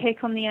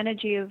take on the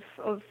energy of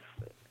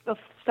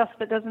stuff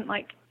that doesn't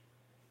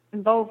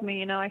involve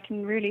me. I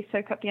can really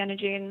soak up the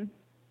energy and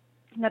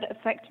let it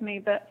affect me.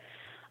 But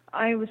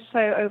I was so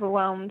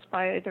overwhelmed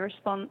by the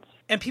response.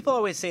 And people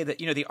always say that,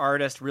 the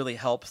artist really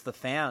helps the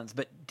fans,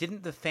 but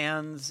didn't the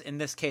fans in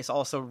this case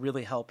also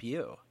really help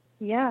you?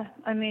 Yeah,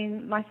 I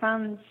mean, my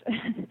fans,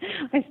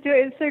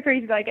 it's so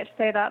crazy that I get to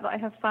say that I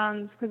have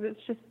fans, because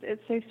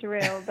it's so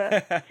surreal,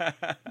 but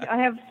I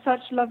have such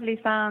lovely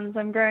fans.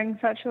 I'm growing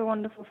such a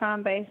wonderful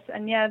fan base,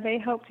 and yeah, they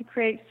help to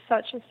create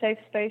such a safe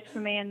space for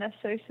me, and they're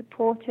so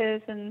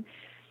supportive, and,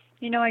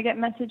 I get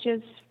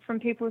messages from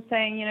people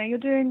saying, you're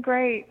doing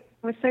great,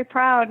 we're so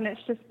proud, and it's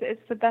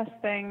the best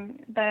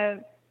thing.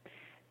 They're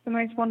the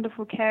most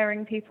wonderful,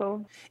 caring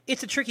people.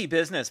 It's a tricky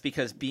business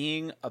because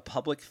being a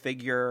public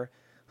figure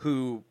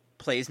who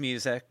plays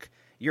music,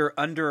 you're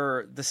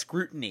under the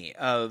scrutiny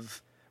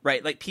of,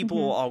 right? Like, people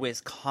will always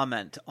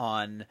comment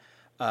on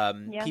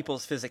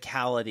people's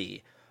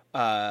physicality,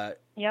 and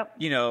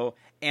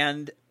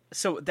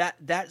so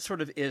that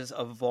sort of is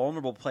a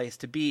vulnerable place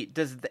to be.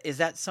 Is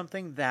that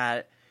something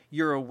that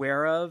you're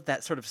aware of,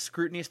 that sort of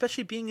scrutiny,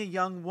 especially being a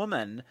young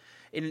woman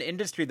in an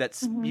industry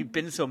that's you've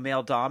been so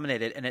male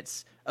dominated, and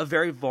it's a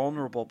very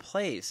vulnerable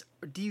place.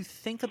 Do you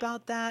think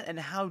about that, and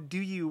how do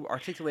you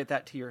articulate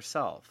that to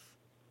yourself?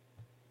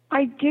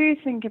 I do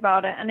think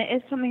about it, and it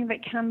is something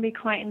that can be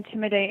quite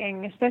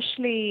intimidating,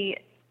 especially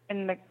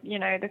in the, you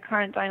know, the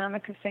current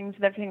dynamic of things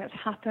with everything that's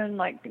happened,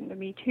 like the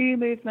Me Too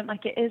movement.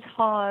 Like, it is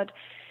hard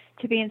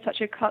to be in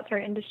such a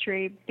cutthroat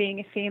industry being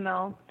a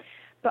female.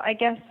 But I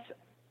guess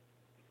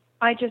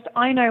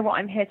I know what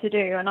I'm here to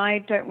do, and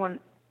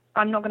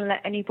I'm not going to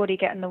let anybody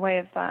get in the way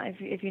of that,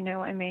 if you know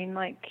what I mean.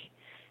 Like,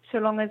 so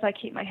long as I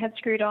keep my head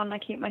screwed on, I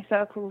keep my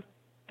circle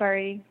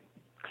very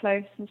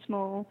close and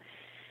small,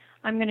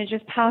 I'm going to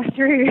just power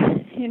through,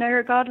 you know,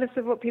 regardless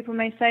of what people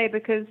may say,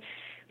 because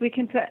we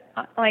can put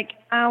like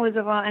hours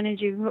of our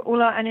energy,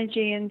 all our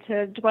energy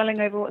into dwelling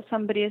over what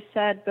somebody has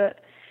said, but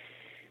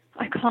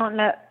I can't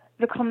let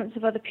the comments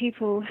of other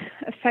people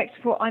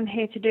affect what I'm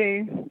here to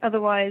do.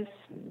 Otherwise,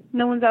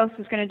 no one else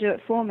is going to do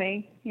it for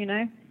me, you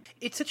know?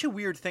 It's such a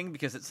weird thing,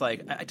 because it's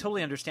like, I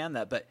totally understand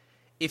that, but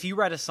if you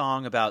write a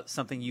song about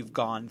something you've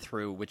gone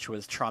through, which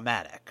was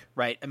traumatic,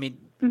 right? I mean,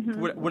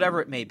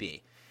 whatever it may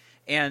be,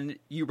 and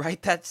you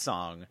write that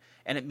song,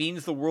 and it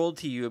means the world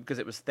to you because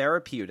it was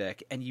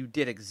therapeutic, and you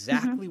did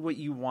exactly what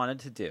you wanted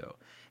to do,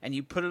 and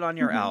you put it on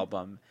your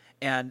album,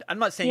 and I'm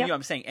not saying you,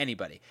 I'm saying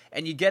anybody,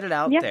 and you get it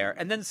out there,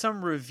 and then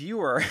some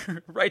reviewer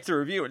writes a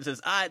review and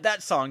says,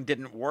 that song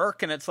didn't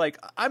work, and it's like,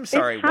 I'm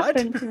sorry, what? It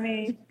happened to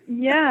me.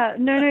 Yeah,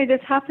 no,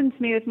 this happened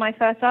to me with my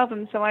first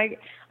album, so I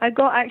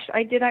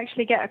did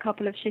actually get a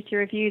couple of shitty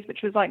reviews,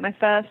 which was like my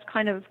first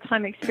kind of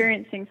time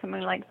experiencing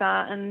something like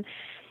that, and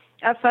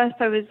at first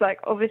I was like,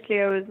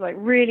 obviously I was like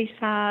really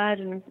sad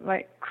and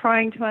like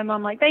crying to my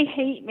mum, like, they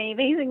hate me,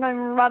 they think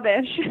I'm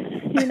rubbish,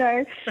 you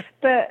know,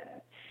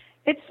 but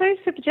it's so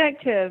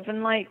subjective,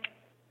 and like,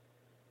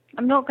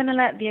 I'm not going to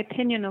let the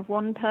opinion of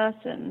one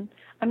person,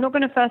 I'm not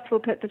going to first of all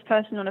put this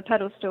person on a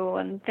pedestal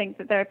and think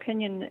that their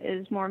opinion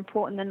is more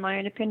important than my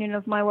own opinion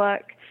of my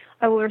work.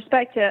 I will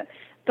respect it,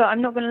 but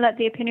I'm not going to let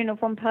the opinion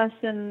of one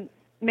person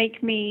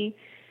make me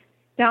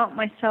doubt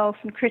myself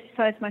and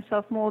criticize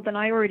myself more than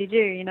I already do,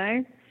 you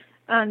know?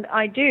 And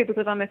I do,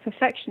 because I'm a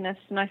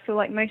perfectionist, and I feel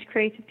like most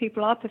creative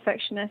people are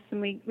perfectionists,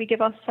 and we give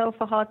ourselves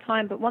a hard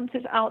time. But once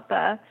it's out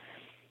there,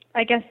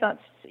 I guess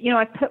that's, you know,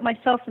 I've put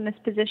myself in this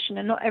position,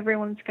 and not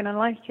everyone's going to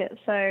like it.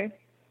 So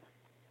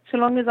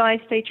long as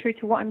I stay true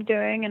to what I'm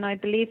doing and I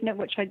believe in it,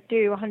 which I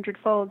do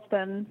 100-fold,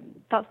 then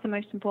that's the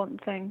most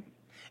important thing.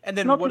 And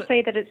then not to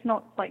say that it's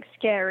not like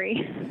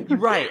scary.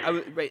 Right.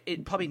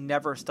 It probably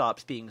never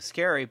stops being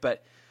scary,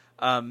 but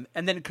and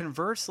then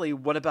conversely,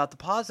 what about the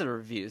positive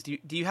reviews? Do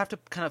you have to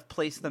kind of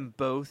place them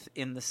both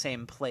in the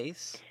same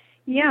place?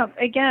 Yeah,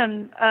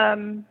 again,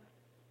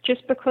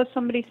 just because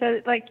somebody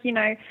says, like, you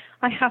know,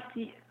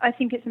 I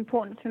think it's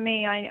important for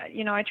me.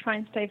 I try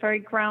and stay very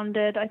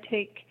grounded. I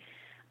take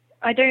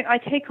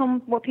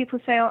on what people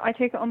say, I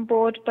take it on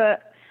board,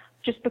 but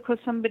just because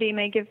somebody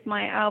may give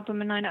my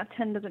album a 9 out of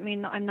 10 doesn't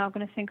mean that I'm now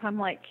going to think I'm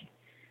like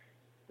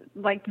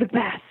the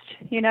best,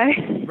 you know?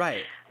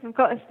 Right. We've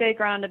got to stay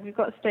grounded. We've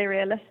got to stay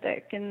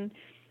realistic and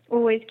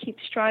always keep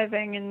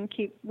striving and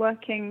keep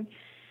working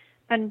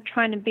and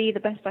trying to be the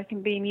best I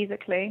can be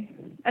musically.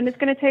 And it's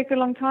going to take a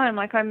long time.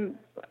 Like,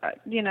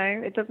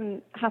 it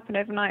doesn't happen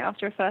overnight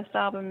after a first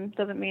album. It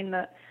doesn't mean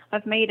that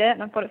I've made it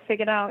and I've got it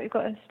figured out. You've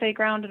got to stay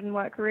grounded and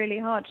work really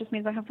hard. It just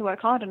means I have to work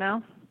harder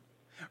now.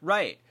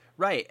 Right.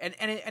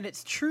 And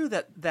it's true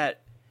that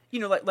you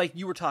know, like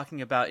you were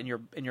talking about in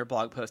your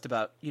blog post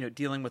about, you know,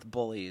 dealing with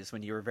bullies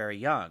when you were very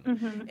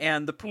young,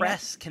 and the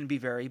press can be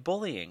very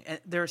bullying. And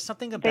there's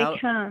something about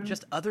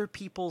just other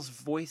people's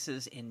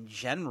voices in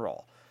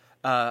general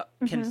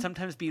can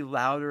sometimes be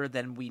louder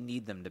than we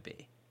need them to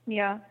be.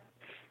 Yeah,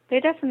 they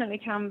definitely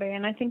can be,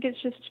 and I think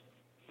it's just,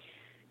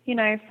 you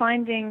know,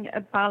 finding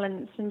a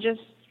balance and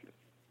just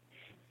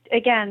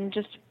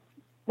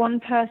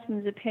one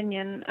person's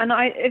opinion, and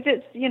if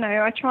it's, you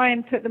know, I try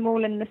and put them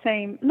all in the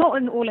same, not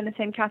all in the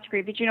same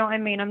category, but you know what I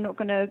mean? I'm not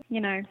going to, you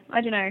know,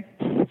 I don't know.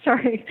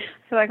 Sorry,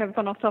 I feel like I've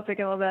gone off topic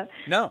a little bit.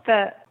 No,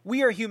 but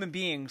we are human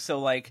beings, so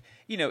like,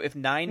 you know, if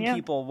 9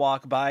 people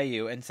walk by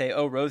you and say,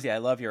 "Oh, Rosie, I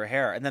love your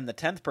hair," and then the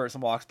 10th person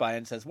walks by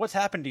and says, "What's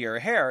happened to your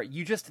hair?"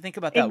 You just think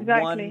about that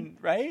one,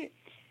 right?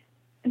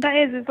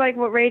 It's like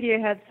what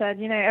Radiohead said,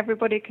 you know,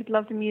 everybody could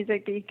love the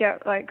music, but you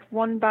get like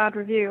one bad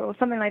review or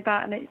something like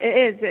that, and it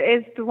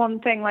is the one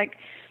thing. Like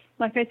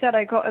I said,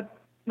 I got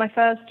my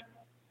first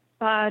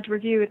bad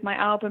review with my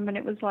album, and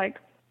it was like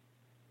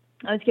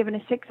I was given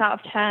a 6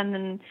 out of 10,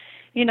 and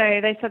you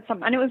know, they said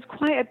something, and it was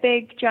quite a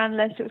big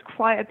journalist, it was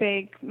quite a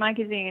big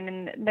magazine,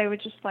 and they were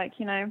just like,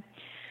 you know,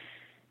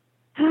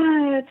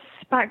 it's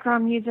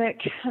background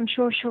music, I'm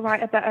sure she'll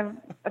write a better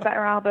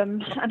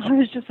album. And I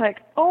was just like,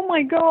 oh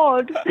my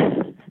god.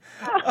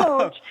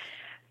 Ouch.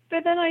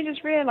 But then I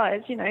just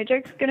realized, you know,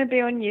 joke's going to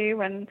be on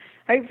you, and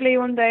hopefully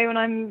one day when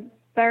I'm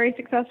very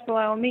successful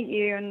I'll meet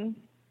you and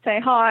say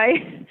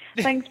hi.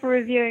 Thanks for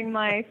reviewing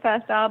my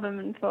first album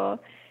and for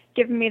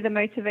giving me the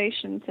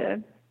motivation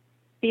to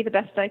be the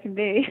best I can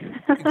be.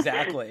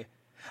 Exactly.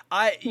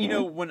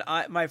 When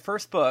my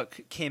first book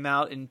came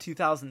out in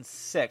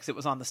 2006, it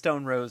was on the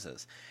Stone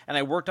Roses, and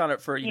I worked on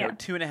it for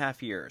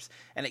 2.5 years,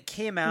 and it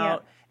came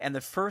out, and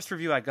the first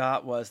review I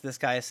got was this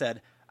guy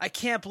said, "I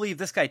can't believe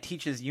this guy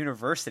teaches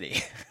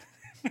university."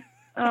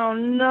 Oh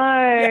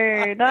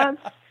no,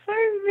 that's so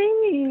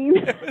mean.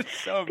 It was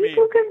so mean.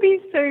 People can be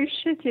so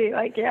shitty.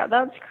 Like, yeah,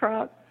 that's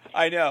crap.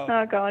 I know.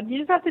 Oh God, you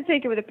just have to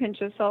take it with a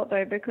pinch of salt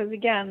though, because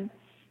again,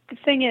 the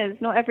thing is,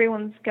 not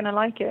everyone's gonna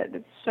like it.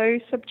 It's so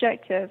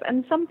subjective,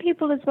 and some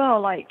people as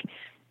well. Like,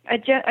 I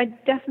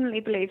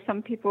definitely believe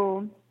some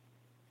people,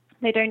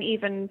 they don't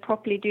even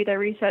properly do their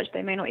research.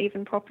 They may not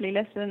even properly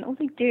listen, or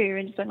they do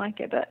and just don't like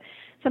it. But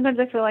sometimes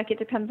I feel like it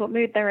depends what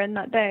mood they're in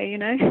that day. You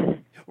know?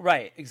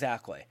 Right.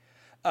 Exactly.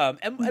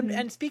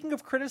 And speaking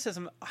of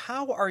criticism,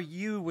 how are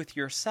you with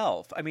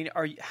yourself? I mean,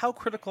 how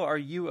critical are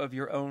you of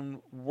your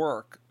own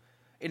work?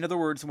 In other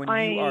words, when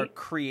you are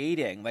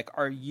creating, like,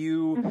 are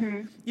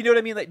you, you know what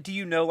I mean? Like, do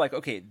you know, like,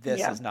 okay,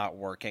 this is not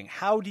working?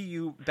 How do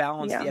you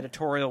balance the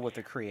editorial with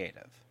the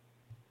creative?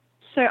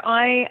 So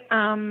I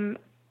am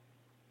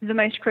the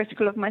most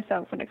critical of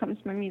myself when it comes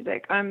to my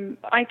music.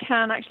 I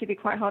can actually be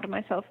quite hard on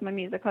myself in my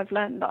music. I've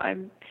learned that I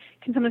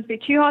can sometimes be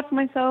too hard for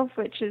myself,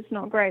 which is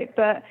not great,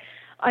 but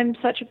I'm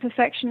such a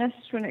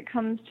perfectionist when it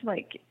comes to,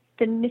 like,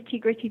 the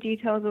nitty-gritty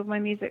details of my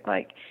music.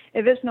 Like,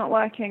 if it's not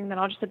working, then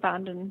I'll just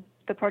abandon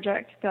the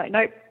project. Be like,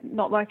 nope,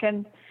 not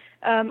working.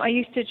 I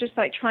used to just,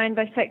 like, try and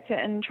dissect it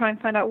and try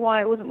and find out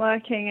why it wasn't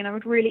working, and I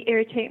would really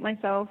irritate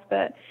myself.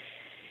 But,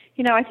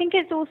 you know, I think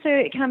it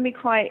can be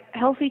quite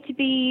healthy to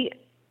be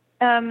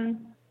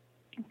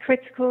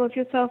critical of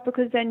yourself,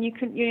 because then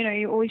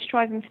you're always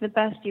striving for the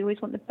best. You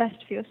always want the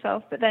best for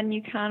yourself, but then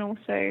you can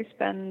also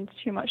spend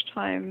too much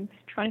time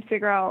trying to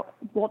figure out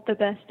what the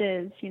best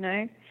is, you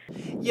know?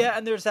 Yeah,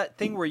 and there's that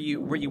thing where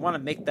you want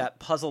to make that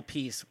puzzle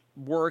piece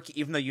work,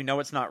 even though you know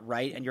it's not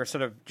right, and you're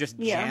sort of just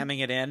jamming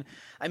it in.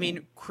 I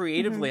mean,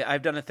 creatively,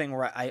 I've done a thing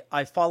where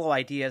I follow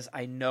ideas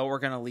I know are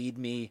going to lead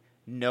me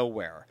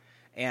nowhere.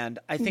 And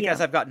I think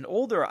as I've gotten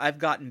older, I've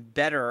gotten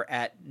better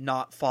at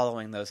not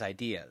following those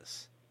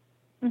ideas.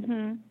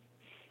 Mm-hmm.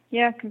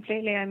 Yeah,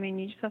 completely. I mean,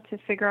 you just have to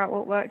figure out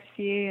what works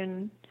for you,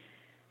 and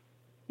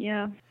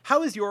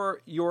How is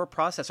your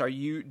process? Do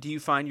you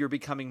find you're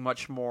becoming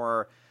much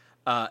more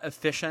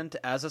efficient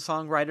as a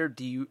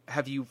songwriter?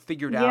 Have you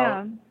figured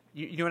out?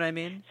 You know what I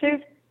mean? So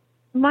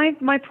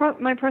my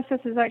process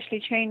has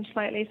actually changed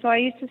slightly. So I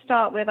used to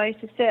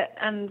sit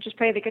and just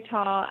play the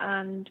guitar,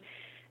 and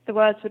the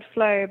words would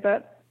flow.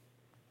 But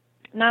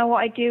now what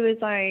I do is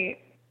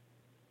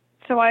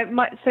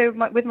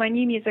with my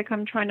new music,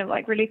 I'm trying to,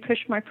 like, really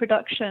push my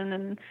production,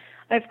 and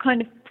I've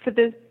kind of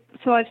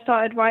I've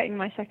started writing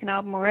my second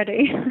album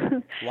already.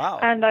 Wow.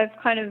 And I've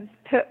kind of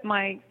put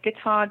my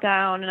guitar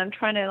down, and I'm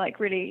trying to, like,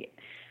 really,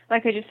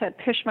 like I just said,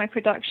 push my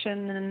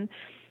production.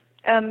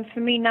 And for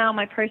me now,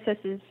 my process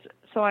is,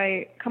 so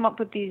I come up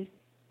with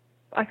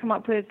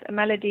a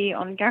melody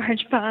on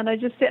GarageBand. I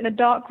just sit in a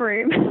dark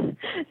room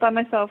by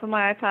myself on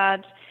my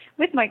iPad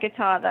with my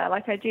guitar there,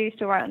 like I do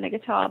still write on the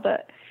guitar,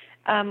 but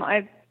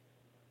I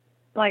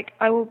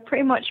will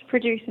pretty much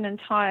produce an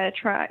entire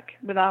track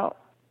without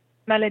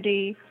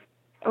melody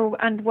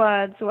and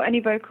words or any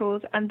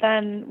vocals, and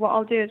then what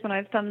I'll do is, when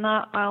I've done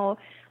that, I'll,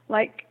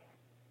 like,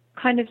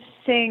 kind of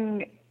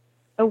sing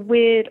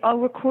I'll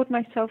record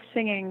myself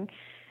singing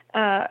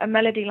a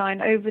vocal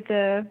line over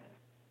the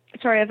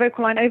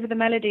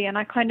melody, and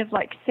I kind of,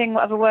 like, sing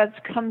whatever words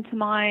come to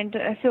mind.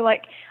 I feel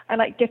like I,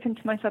 like, dip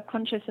into my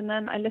subconscious, and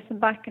then I listen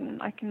back,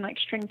 and I can, like,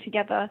 string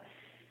together.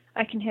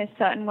 I can hear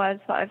certain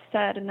words that I've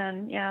said, and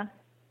then,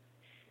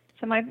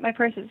 So my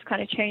process has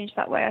kind of changed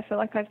that way. I feel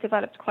like I've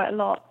developed quite a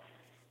lot.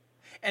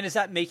 And is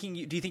that making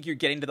you, do you think you're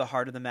getting to the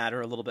heart of the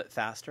matter a little bit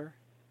faster?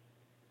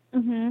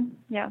 Mm-hmm.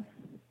 Yeah.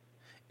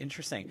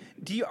 Interesting.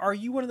 Are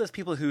you one of those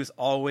people who's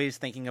always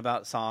thinking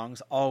about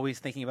songs, always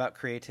thinking about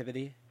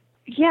creativity?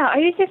 Yeah, I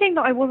used to think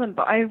that I wasn't,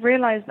 but I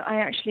realized that I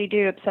actually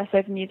do obsess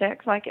over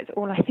music. Like, it's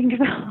all I think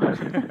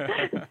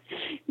about.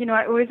 You know,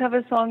 I always have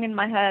a song in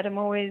my head. I'm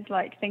always,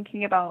 like,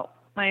 thinking about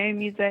my own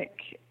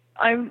music.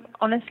 I'm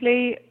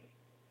honestly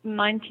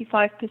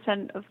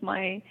 95% of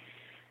my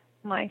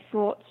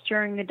thoughts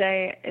during the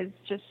day is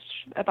just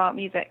about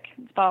music.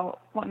 It's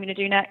about what I'm going to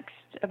do next,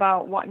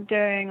 about what I'm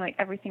doing, like,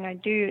 everything I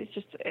do.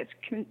 It's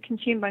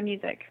consumed by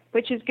music,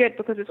 which is good,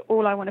 because it's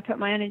all I want to put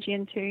my energy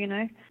into, you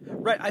know?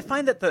 Right. I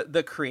find that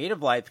the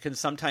creative life can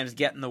sometimes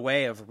get in the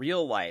way of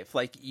real life.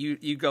 Like,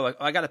 you go, like,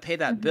 oh, I got to pay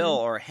that bill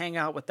or hang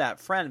out with that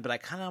friend, but I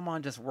kind of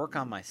want to just work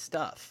on my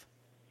stuff.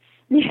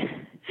 Yeah.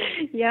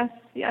 Yes.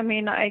 I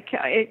mean, I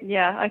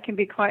can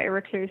be quite a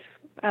recluse.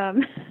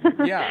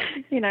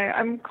 You know,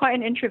 I'm quite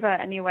an introvert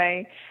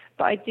anyway,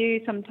 but I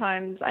need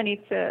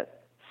to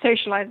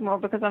socialize more,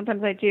 because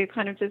sometimes I do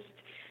kind of just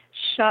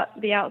shut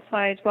the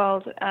outside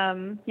world,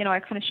 you know, I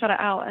kind of shut it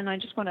out, and I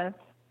just want to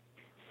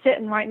sit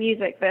and write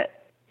music. But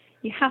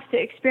you have to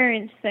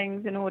experience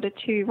things in order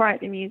to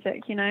write the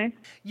music, you know?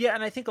 Yeah,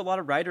 and I think a lot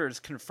of writers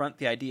confront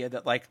the idea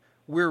that, like,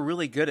 we're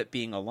really good at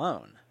being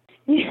alone.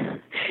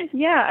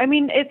 Yeah, I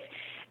mean,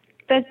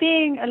 there's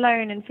being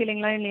alone and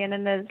feeling lonely, and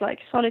then there's like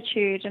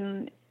solitude,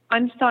 and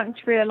I'm starting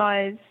to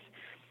realize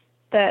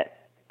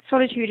that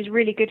solitude is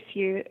really good for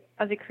you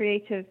as a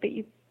creative, but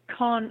you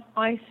can't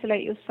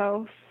isolate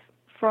yourself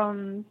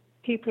from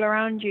people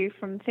around you,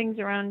 from things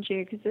around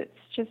you, because it's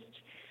just,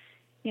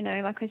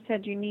 like I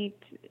said, you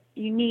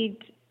need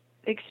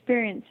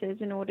experiences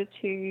in order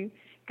to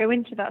go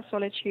into that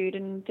solitude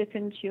and dip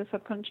into your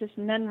subconscious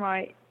and then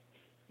write,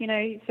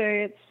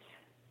 so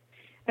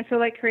I feel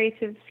like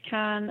creatives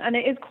can, and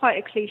it is quite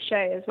a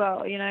cliche as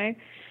well,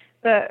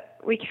 but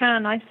we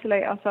can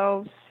isolate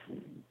ourselves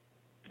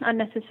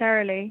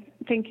unnecessarily,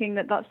 thinking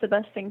that that's the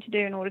best thing to do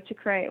in order to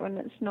create, when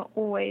it's not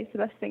always the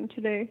best thing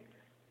to do.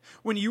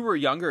 When you were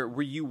younger,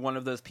 were you one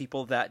of those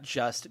people that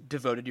just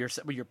devoted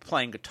yourself, when you're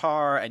playing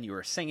guitar and you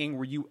were singing,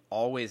 were you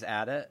always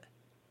at it?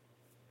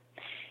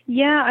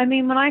 Yeah, I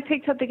mean, when I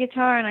picked up the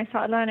guitar and I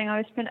started learning, I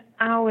would spend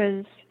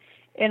hours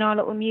in our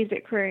little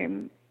music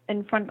room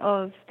in front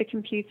of the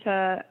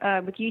computer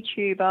with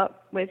YouTube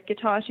up, with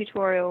guitar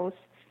tutorials.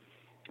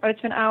 I would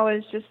spend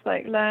hours just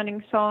like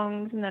learning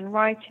songs and then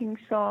writing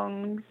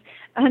songs.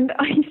 And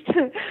I used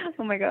to,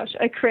 oh my gosh,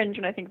 I cringe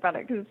when I think about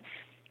it, because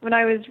when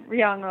I was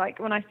young, like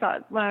when I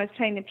was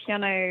playing the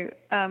piano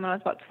when I was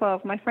about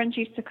 12, my friends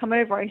used to come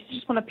over. I used to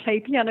just want to play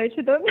piano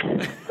to them,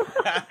 which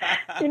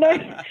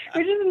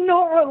is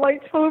not what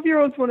like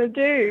 12-year-olds want to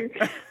do.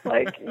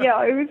 Like,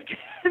 yeah, it was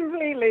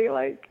completely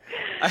like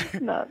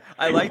nuts.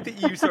 I like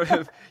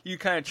that you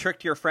kind of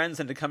tricked your friends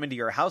into coming to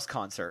your house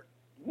concert.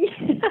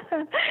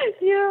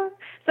 Yeah.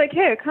 It's like,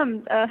 here,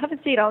 come, have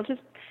a seat. I'll just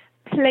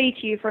play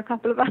to you for a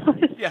couple of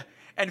hours. Yeah.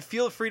 And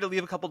feel free to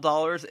leave a couple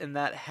dollars in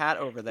that hat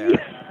over there.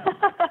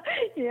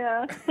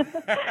 Yeah.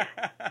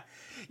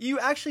 You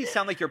actually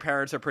sound like your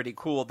parents are pretty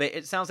cool.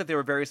 It sounds like they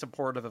were very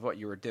supportive of what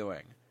you were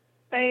doing.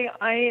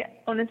 I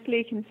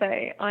honestly can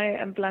say I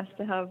am blessed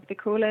to have the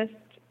coolest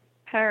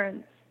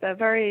parents.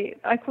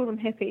 I call them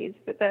hippies,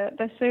 but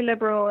they're so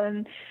liberal,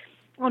 and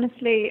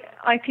honestly,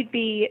 I could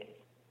be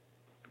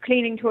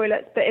cleaning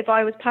toilets, but if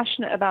I was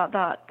passionate about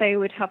that, they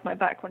would have my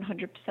back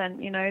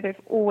 100%. They've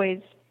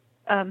always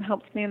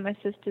helped me and my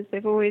sisters.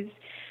 They've always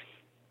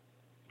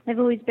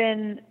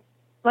been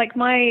like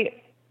my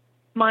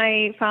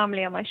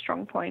family are my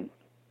strong point.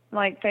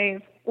 Like,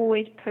 they've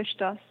always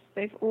pushed us.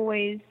 They've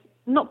always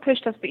not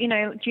pushed us, but do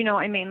you know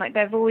what I mean? Like,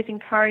 they've always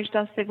encouraged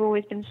us. They've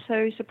always been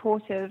so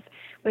supportive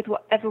with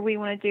whatever we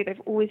want to do. They've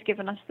always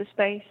given us the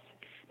space.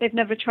 They've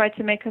never tried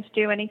to make us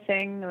do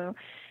anything or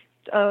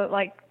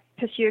like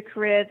pursue a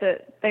career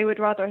that they would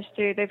rather us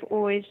do. They've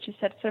always just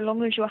said, so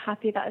long as you're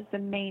happy, that is the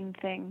main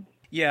thing.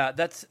 Yeah,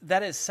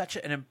 that is such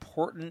an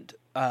important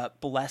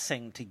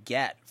blessing to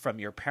get from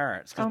your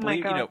parents. Because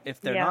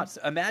if they're not,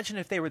 imagine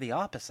if they were the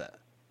opposite.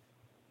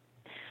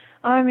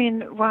 I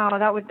mean, wow,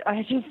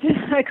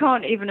 I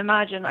can't even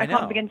imagine. I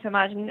can't begin to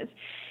imagine.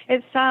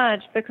 It's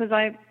sad, because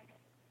I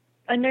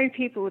know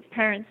people with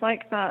parents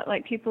like that,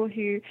 like people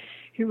who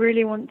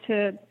really want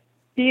to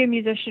be a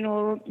musician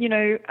or,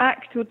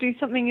 act or do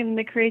something in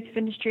the creative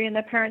industry, and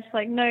their parents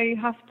are like, no, you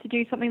have to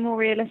do something more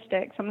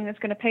realistic, something that's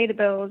going to pay the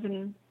bills.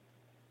 And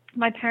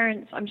my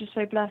parents, I'm just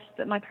so blessed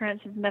that my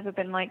parents have never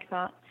been like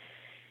that.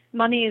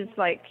 Money is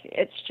like,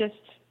 it's just,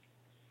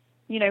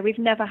 we've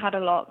never had a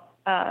lot,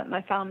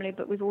 my family,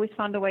 but we've always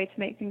found a way to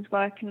make things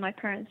work. And my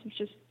parents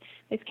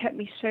they've kept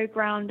me so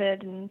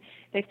grounded, and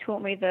they've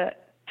taught me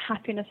that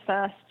happiness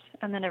first,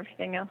 and then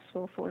everything else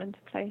will fall into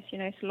place.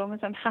 So long as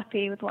I'm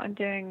happy with what I'm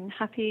doing and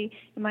happy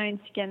in my own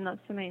skin,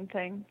 that's the main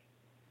thing.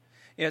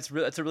 Yeah,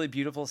 it's a really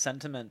beautiful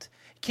sentiment.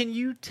 Can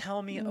you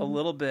tell me a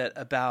little bit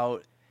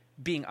about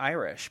being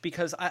Irish?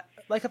 Because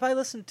if I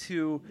listen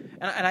to,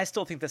 and I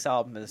still think this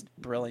album is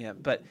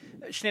brilliant, but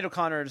Sinead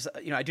O'Connor's,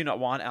 I Do Not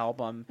Want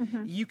album,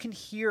 you can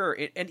hear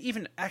it, and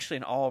even actually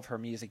in all of her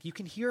music, you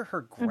can hear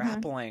her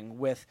grappling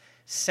with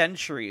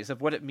centuries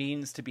of what it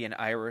means to be an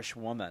Irish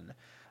woman.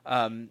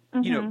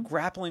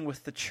 Grappling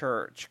with the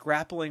church,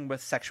 grappling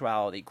with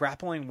sexuality,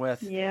 grappling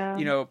with,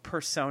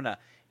 persona.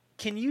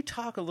 Can you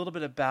talk a little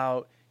bit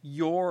about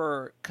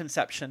your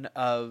conception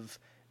of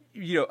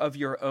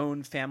your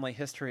own family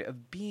history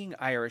of being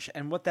Irish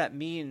and what that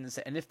means,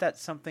 and if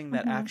that's something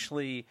that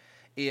actually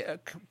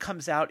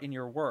comes out in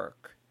your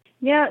work?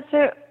 Yeah,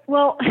 so,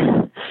 well,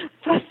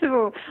 first of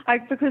all,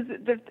 because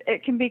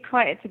it can be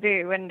quite a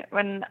taboo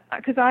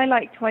because I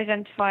like to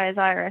identify as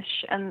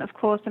Irish, and of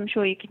course, I'm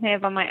sure you can hear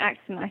by my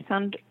accent, I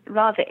sound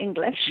rather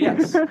English.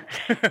 Yes.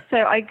 So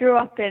I grew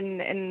up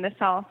in the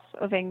south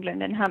of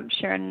England, in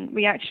Hampshire, and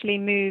we actually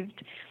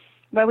moved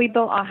where we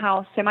built our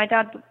house. So my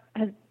dad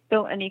has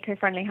built an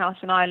eco-friendly house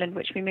in Ireland,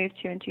 which we moved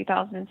to in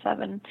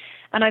 2007.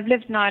 And I've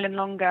lived in Ireland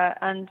longer,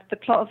 and the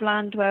plot of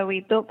land where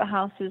we built the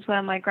house is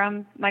where my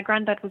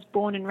granddad was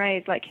born and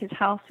raised. Like, his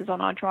house is on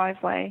our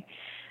driveway,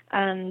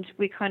 and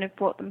we kind of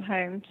brought them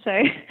home.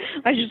 So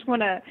I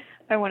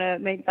want to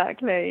make that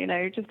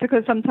clear, just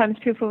because sometimes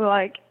people are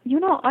like,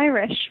 you're not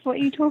Irish, what are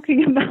you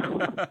talking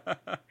about?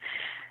 But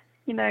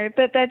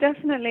they're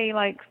definitely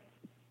like,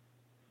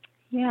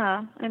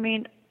 yeah, I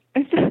mean,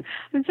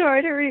 I'm sorry,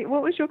 I don't really.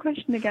 What was your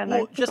question again?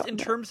 Well, I've just in forgotten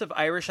it. terms of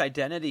Irish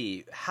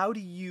identity, how do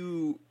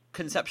you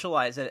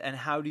conceptualize it and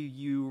how do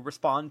you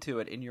respond to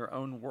it in your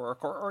own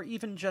work or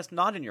even just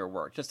not in your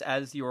work, just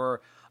as your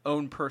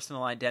own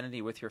personal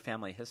identity with your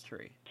family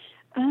history?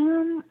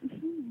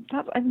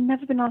 I've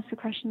never been asked a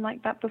question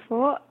like that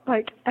before,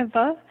 like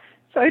ever.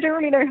 So I don't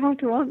really know how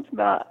to answer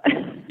that.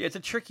 Yeah, it's a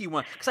tricky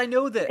one because I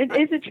know that It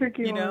is a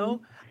tricky you one.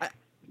 know.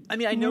 I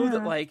mean, I know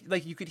that Yeah.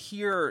 like you could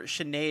hear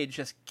Sinead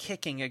just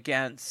kicking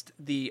against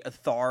the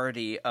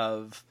authority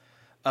of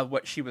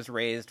what she was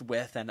raised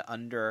with and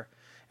under,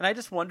 and I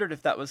just wondered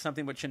if that was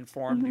something which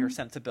informed your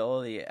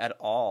sensibility at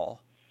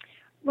all.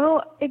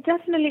 Well, it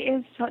definitely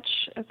is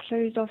such a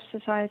closed-off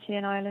society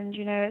in Ireland.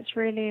 You know, it's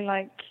really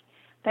like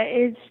there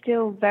is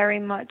still very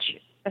much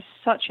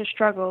such a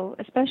struggle,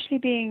 especially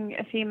being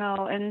a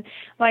female. And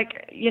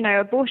like, you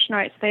know, abortion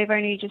rights,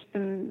 abortions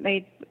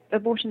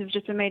have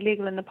just been made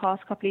legal in the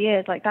past couple of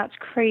years. Like, that's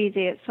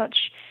crazy.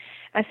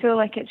 I feel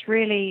like it's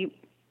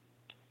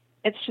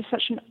just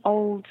such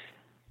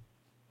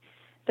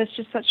there's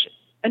just such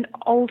an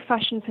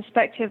old-fashioned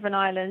perspective in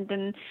Ireland,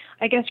 and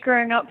I guess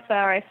growing up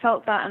there, I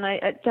felt that, and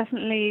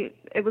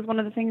it was one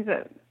of the things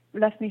that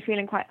left me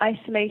feeling quite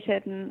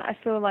isolated, and I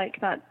feel like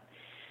that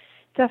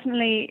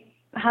definitely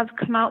has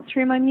come out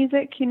through my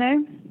music, you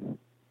know,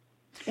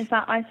 is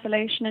that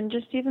isolation, and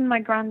just even my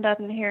granddad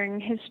and hearing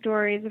his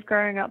stories of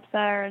growing up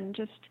there, and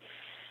just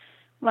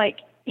like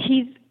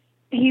he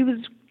was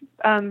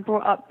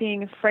brought up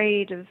being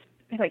afraid of,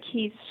 like,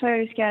 he's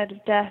so scared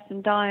of death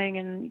and dying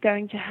and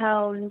going to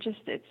hell, and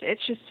just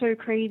it's just so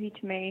crazy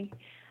to me,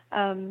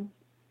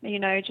 you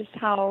know, just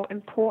how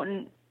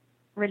important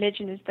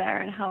religion is there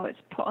and how it's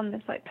put on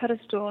this like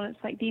pedestal, and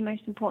it's like the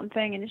most important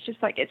thing, and it's just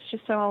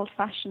so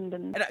old-fashioned.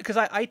 And because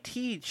I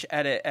teach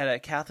at a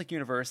Catholic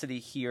university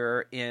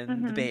here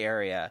in the Bay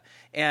Area,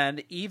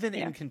 and even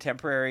in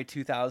contemporary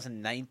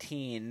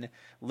 2019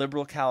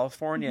 liberal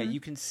California, you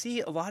can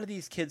see a lot of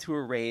these kids who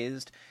were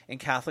raised in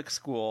Catholic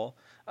school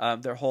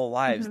their whole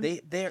lives.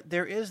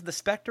 There is the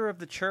specter of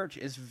the church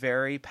is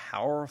very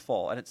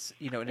powerful, and it's,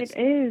 you know, and it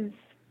is,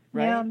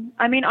 right? Yeah.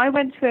 I mean, I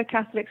went to a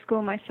Catholic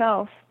school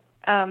myself.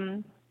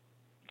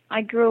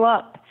 I grew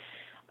up.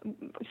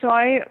 So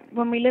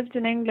when we lived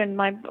in England,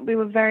 we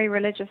were very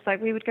religious.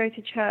 Like, we would go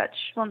to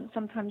church once,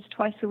 sometimes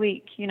twice a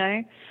week, you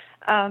know.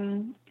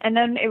 And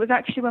then it was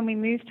actually when we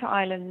moved to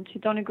Ireland, to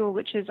Donegal,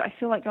 I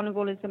feel like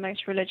Donegal is the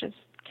most religious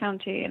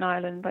county in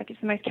Ireland. Like,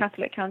 it's the most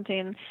Catholic county,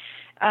 and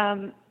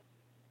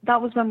that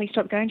was when we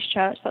stopped going to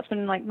church. That's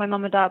when, like, my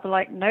mum and dad were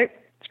like, nope,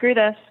 screw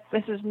this.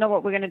 This is not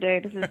what we're going to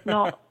do. This is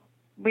not.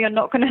 We are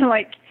not going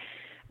to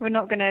we're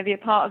not going to be a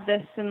part of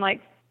this. And like,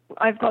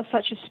 I've got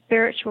such a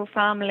spiritual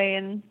family,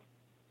 and,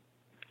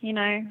 you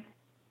know,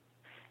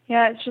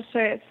 yeah, it's just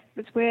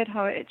it's weird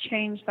how it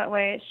changed that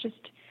way. It's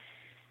just,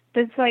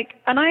 there's like,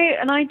 and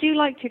I do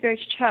like to go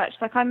to church.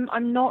 Like,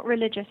 I'm not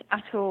religious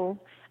at all,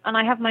 and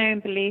I have my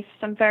own beliefs.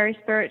 I'm very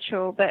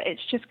spiritual, but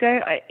it's just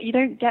you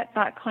don't get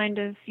that kind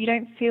of, you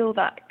don't feel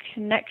that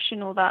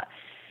connection or that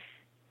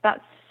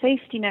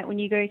safety net when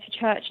you go to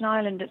church in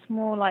Ireland. It's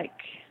more like,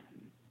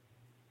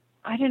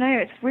 I don't know,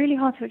 it's really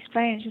hard to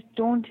explain. It's just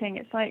daunting.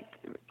 It's like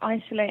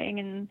isolating,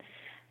 and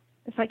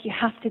it's like you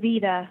have to be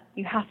there.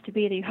 You have to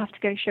be there. You have to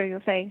go show your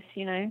face,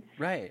 you know?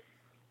 Right.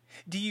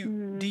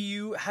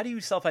 How do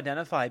you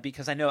self-identify?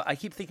 Because I know I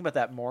keep thinking about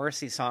that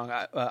Morrissey song,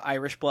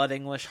 Irish Blood,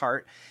 English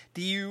Heart.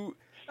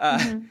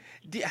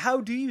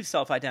 How do you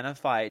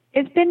self-identify?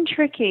 It's been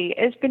tricky.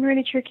 It's been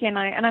really tricky, and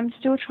I'm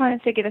still trying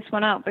to figure this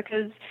one out,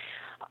 because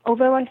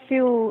although I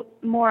feel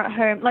more at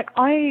home, like,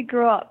 I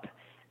grew up,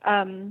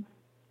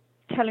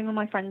 telling all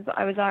my friends that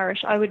I was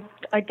Irish. I would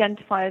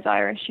identify as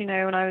Irish, you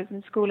know, when I was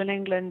in school in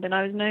England, and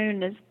I was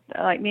known as,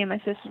 like, me and my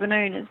sisters were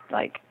known as,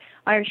 like,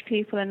 Irish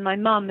people, and my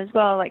mum as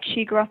well. Like,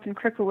 she grew up in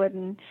Cricklewood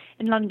in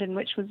London,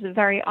 which was a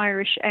very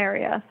Irish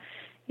area.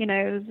 You know,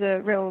 it was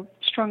a real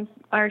strong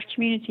Irish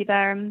community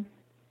there, and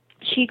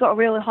she got a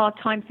real hard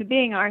time for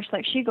being Irish.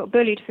 Like, she got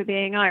bullied for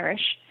being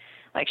Irish.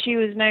 Like, she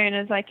was known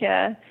as, like,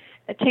 a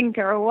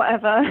tinker or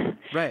whatever.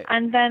 Right.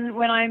 And then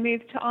when I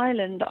moved to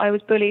Ireland, I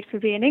was bullied for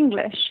being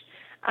English.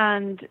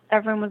 And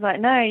everyone was like,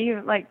 no,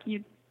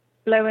 you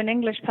blow an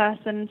English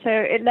person. So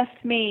it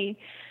left me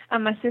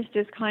and my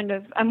sisters kind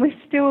of, and we're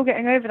still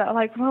getting over that.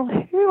 Like, well,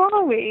 who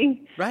are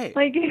we? Right.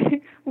 Like,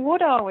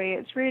 what are we?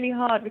 It's really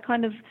hard. We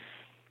kind of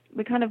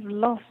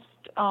lost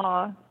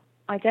our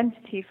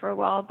identity for a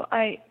while, but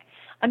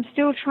I'm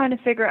still trying to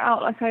figure it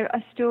out. Like,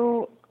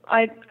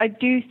 I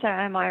do say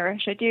I'm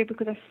Irish. I do,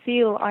 because I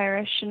feel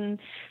Irish, and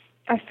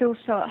I feel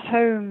so at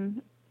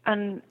home,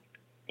 and,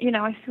 you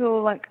know, I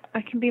feel like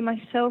I can be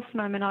myself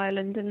when I'm in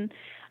Ireland, and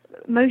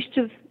most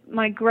of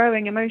my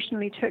growing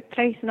emotionally took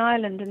place in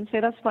Ireland, and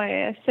so that's why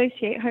I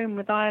associate home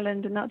with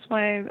Ireland, and that's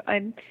why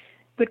I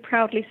would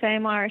proudly say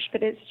I'm Irish.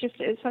 But it's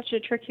such a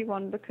tricky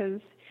one,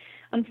 because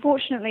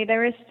unfortunately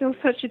there is still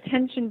such a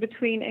tension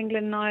between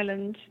England and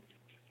Ireland,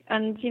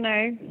 and, you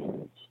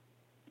know,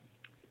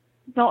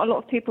 not a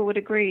lot of people would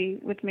agree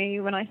with me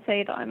when I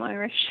say that I'm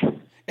Irish.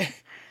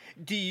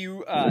 Do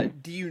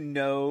you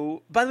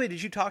know? By the way,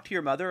 did you talk to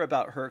your mother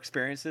about her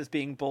experiences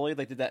being bullied?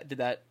 Like, did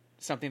that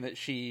something that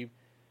she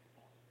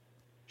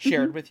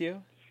shared with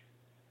you?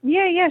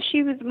 Yeah.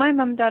 My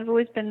mum and dad have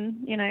always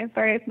been,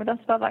 very open with us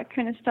about that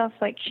kind of stuff.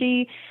 Like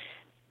she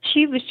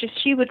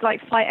would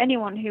like fight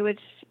anyone who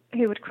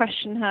would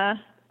question her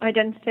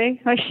identity.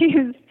 Like she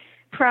was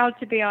proud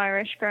to be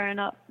Irish growing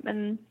up,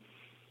 and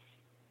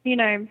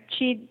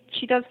she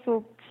does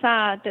feel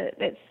sad that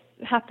it's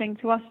happening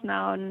to us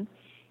now. And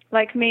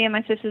like me and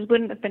my sisters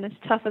wouldn't have been as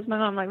tough as my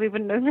mum. Like we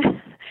wouldn't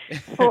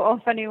have fought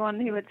off anyone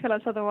who would tell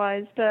us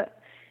otherwise.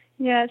 But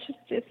yeah,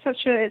 it's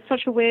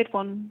such a weird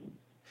one.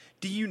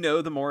 Do you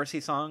know the Morrissey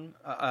song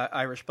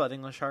 "Irish Blood,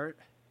 English Heart"?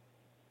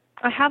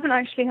 I haven't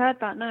actually heard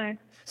that. No.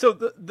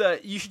 So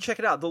you should check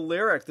it out. The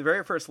lyric, the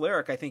very first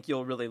lyric, I think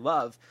you'll really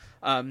love.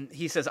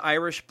 He says,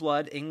 "Irish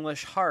blood,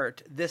 English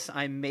heart. This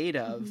I'm made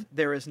of. Mm-hmm.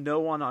 There is no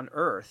one on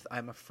earth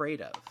I'm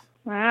afraid of."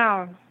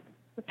 Wow,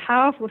 the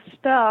powerful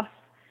stuff.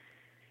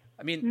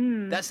 I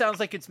mean, that sounds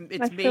like it's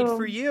made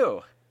for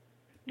you.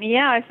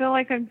 Yeah, I feel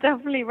like I'm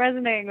definitely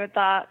resonating with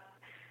that.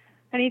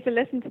 I need to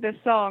listen to this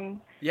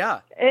song. Yeah.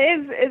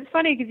 It's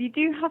funny because you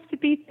do have to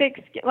be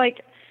thick.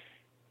 Like,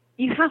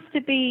 you have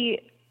to be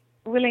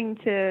willing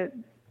to,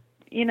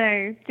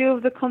 deal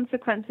with the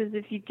consequences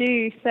if you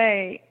do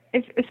say,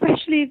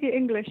 especially if you're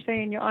English,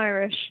 saying you're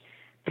Irish,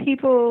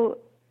 people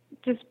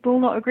just will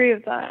not agree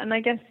with that. And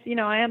I guess,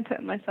 I am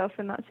putting myself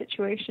in that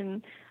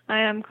situation. I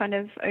am kind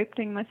of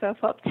opening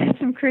myself up to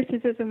some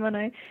criticism when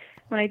I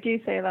do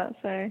say that.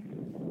 So,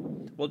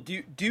 well,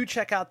 do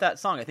check out that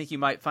song. I think you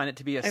might find it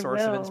to be a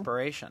source of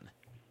inspiration.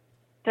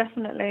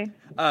 Definitely.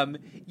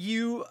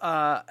 You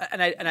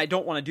and I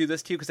don't want to do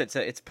this to you because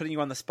it's putting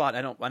you on the spot.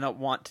 I don't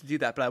want to do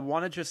that, but I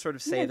want to just sort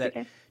of say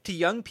that to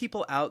young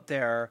people out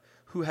there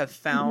who have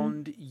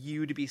found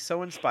you to be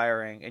so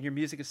inspiring and your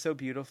music is so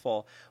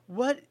beautiful,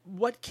 what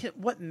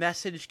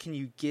message can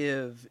you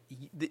give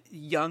the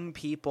young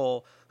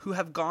people who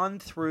have gone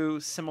through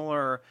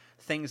similar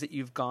things that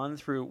you've gone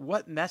through?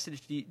 What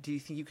message do you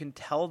think you can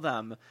tell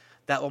them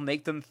that will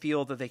make them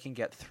feel that they can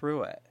get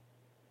through it?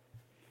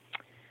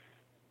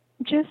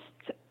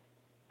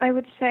 I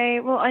would say,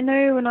 well, I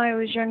know when I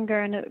was younger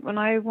and when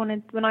I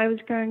was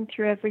going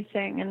through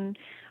everything and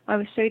I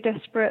was so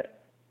desperate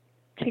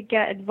to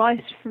get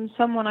advice from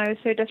someone, I was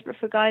so desperate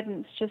for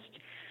guidance, just,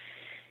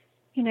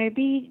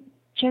 be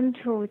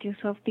gentle with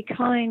yourself, be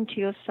kind to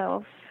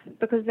yourself,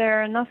 because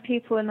there are enough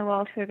people in the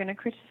world who are going to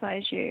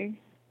criticize you.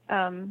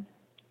 But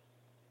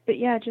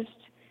yeah, just,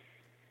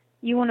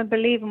 you want to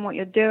believe in what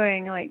you're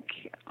doing.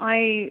 Like,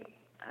 I'm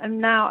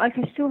now, I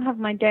still have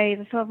my days,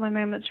 I still have my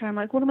moments where I'm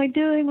like, what am I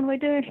doing?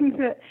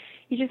 But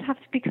you just have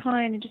to be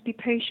kind and just be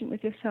patient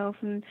with yourself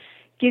and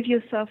give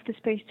yourself the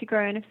space to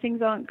grow. And if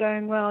things aren't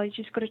going well, you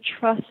just got to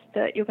trust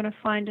that you're going to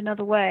find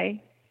another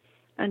way.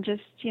 And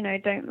just,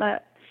 don't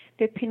let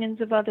the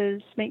opinions of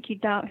others make you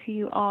doubt who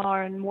you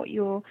are and what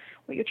you're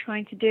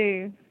trying to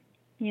do.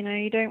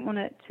 You don't want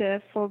it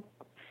to fog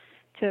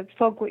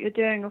what you're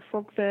doing or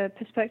fog the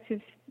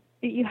perspective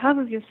that you have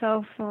of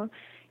yourself. Or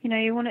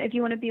if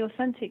you want to be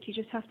authentic, you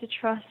just have to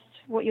trust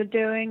what you're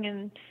doing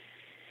and,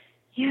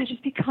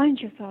 just be kind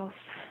to yourself.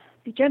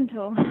 Be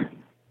gentle.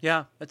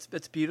 Yeah,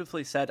 that's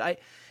beautifully said.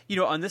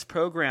 On this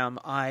program,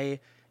 I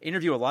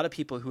interview a lot of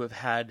people who have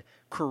had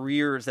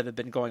careers that have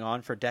been going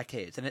on for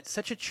decades, and it's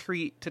such a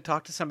treat to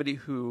talk to somebody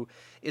who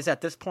is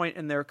at this point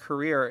in their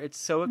career. It's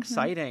so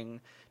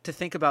exciting to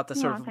think about the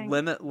sort of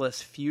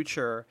limitless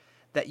future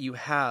that you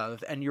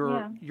have, and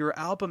your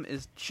album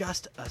is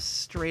just a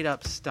straight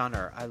up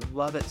stunner. I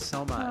love it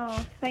so much.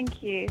 Oh,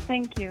 thank you.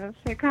 That's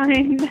so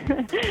kind.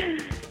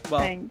 Well,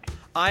 thanks.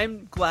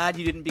 I'm glad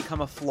you didn't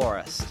become a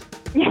florist.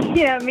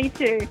 Yeah, me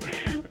too.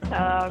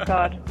 Oh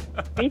God,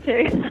 me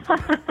too.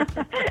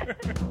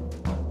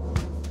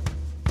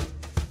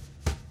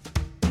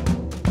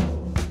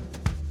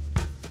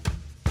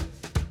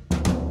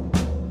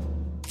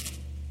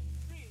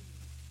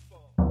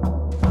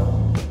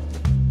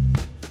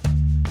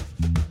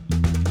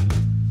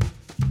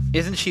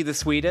 Isn't she the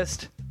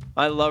sweetest?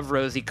 I love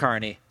Rosie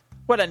Carney.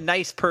 What a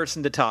nice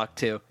person to talk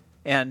to.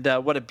 And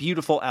what a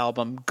beautiful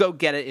album. Go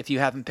get it if you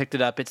haven't picked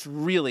it up. It's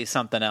really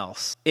something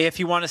else. If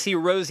you want to see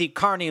Rosie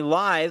Carney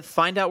live,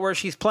 find out where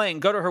she's playing.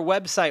 Go to her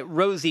website,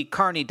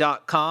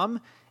 rosiecarney.com.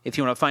 If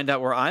you want to find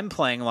out where I'm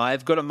playing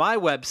live, go to my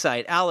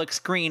website,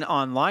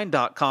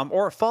 alexgreenonline.com,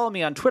 or follow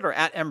me on Twitter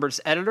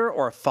 @EmbersEditor,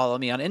 or follow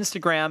me on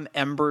Instagram,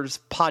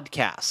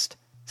 EmbersPodcast.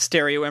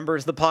 Stereo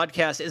Embers, the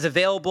podcast, is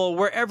available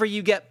wherever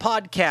you get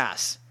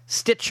podcasts.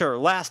 Stitcher,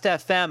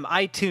 Last.fm,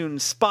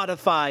 iTunes,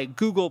 Spotify,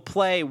 Google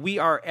Play, we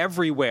are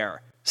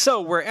everywhere.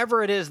 So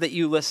wherever it is that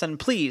you listen,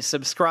 please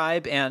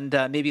subscribe and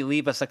maybe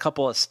leave us a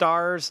couple of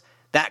stars.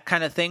 That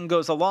kind of thing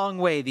goes a long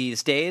way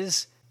these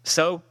days.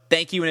 So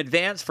thank you in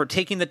advance for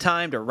taking the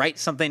time to write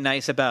something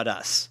nice about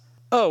us.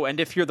 Oh, and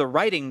if you're the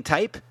writing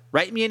type,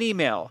 write me an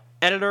email,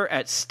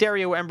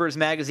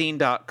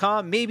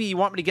 editor@stereoembersmagazine.com. Maybe you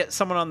want me to get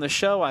someone on the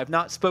show I've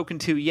not spoken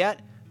to yet.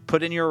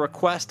 put in your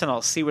request and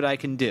I'll see what I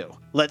can do.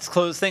 Let's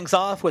close things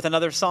off with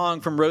another song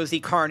from Rosie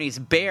Carney's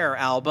Bear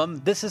album.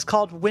 This is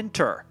called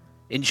Winter.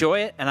 Enjoy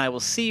it, and I will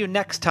see you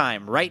next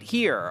time right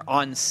here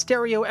on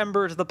Stereo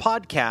Embers, the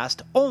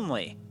podcast,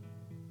 only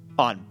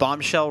on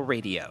Bombshell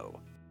Radio.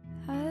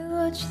 I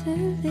watch the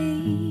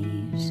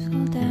leaves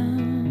fall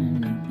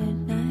down at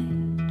midnight.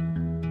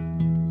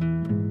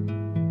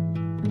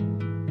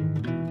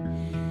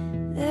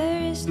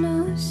 There is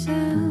no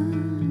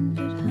sound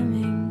but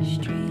humming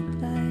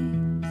streetlights.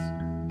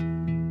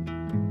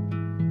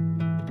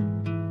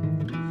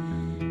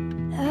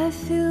 I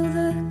feel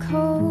the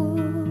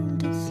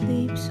cold, it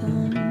sleeps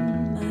on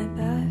my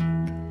back.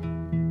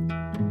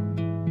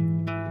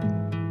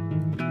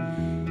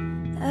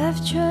 I've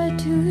tried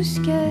to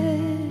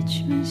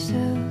sketch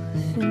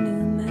myself a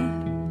new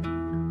map,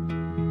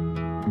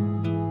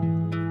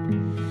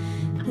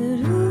 but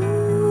ooh,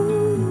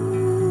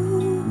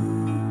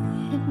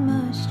 it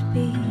must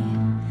be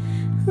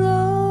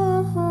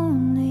lonely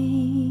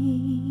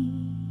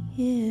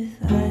if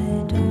I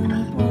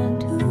don't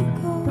want to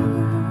go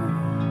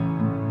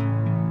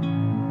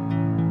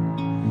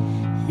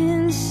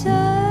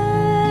inside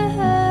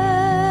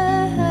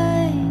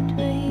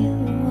where you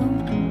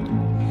won't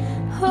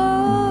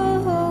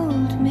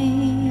hold me.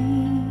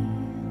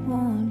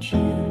 Won't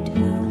you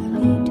tell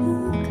me to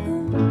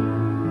come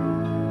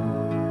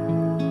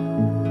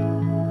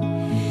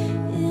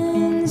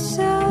inside?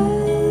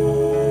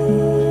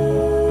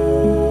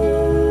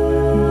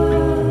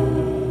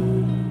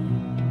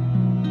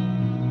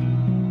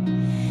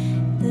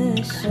 The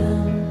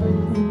sun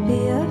will be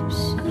up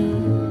soon,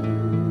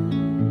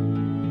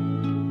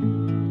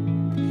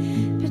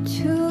 but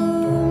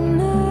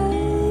tonight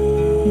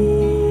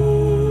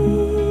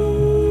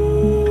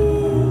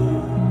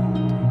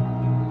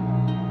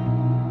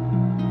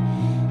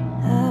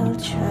I'll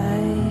try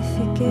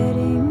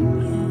forgetting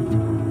you.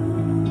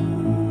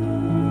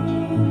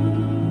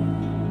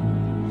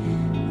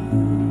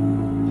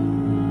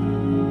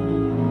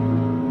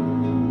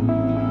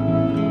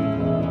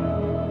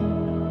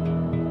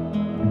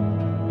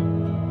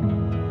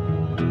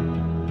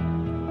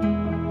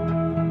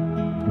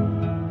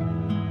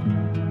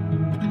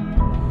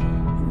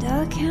 And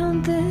I'll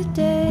count the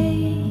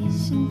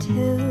days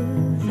until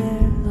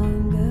they're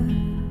longer.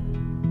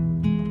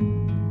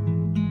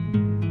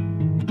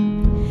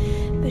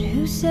 But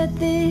who said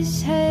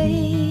this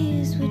haze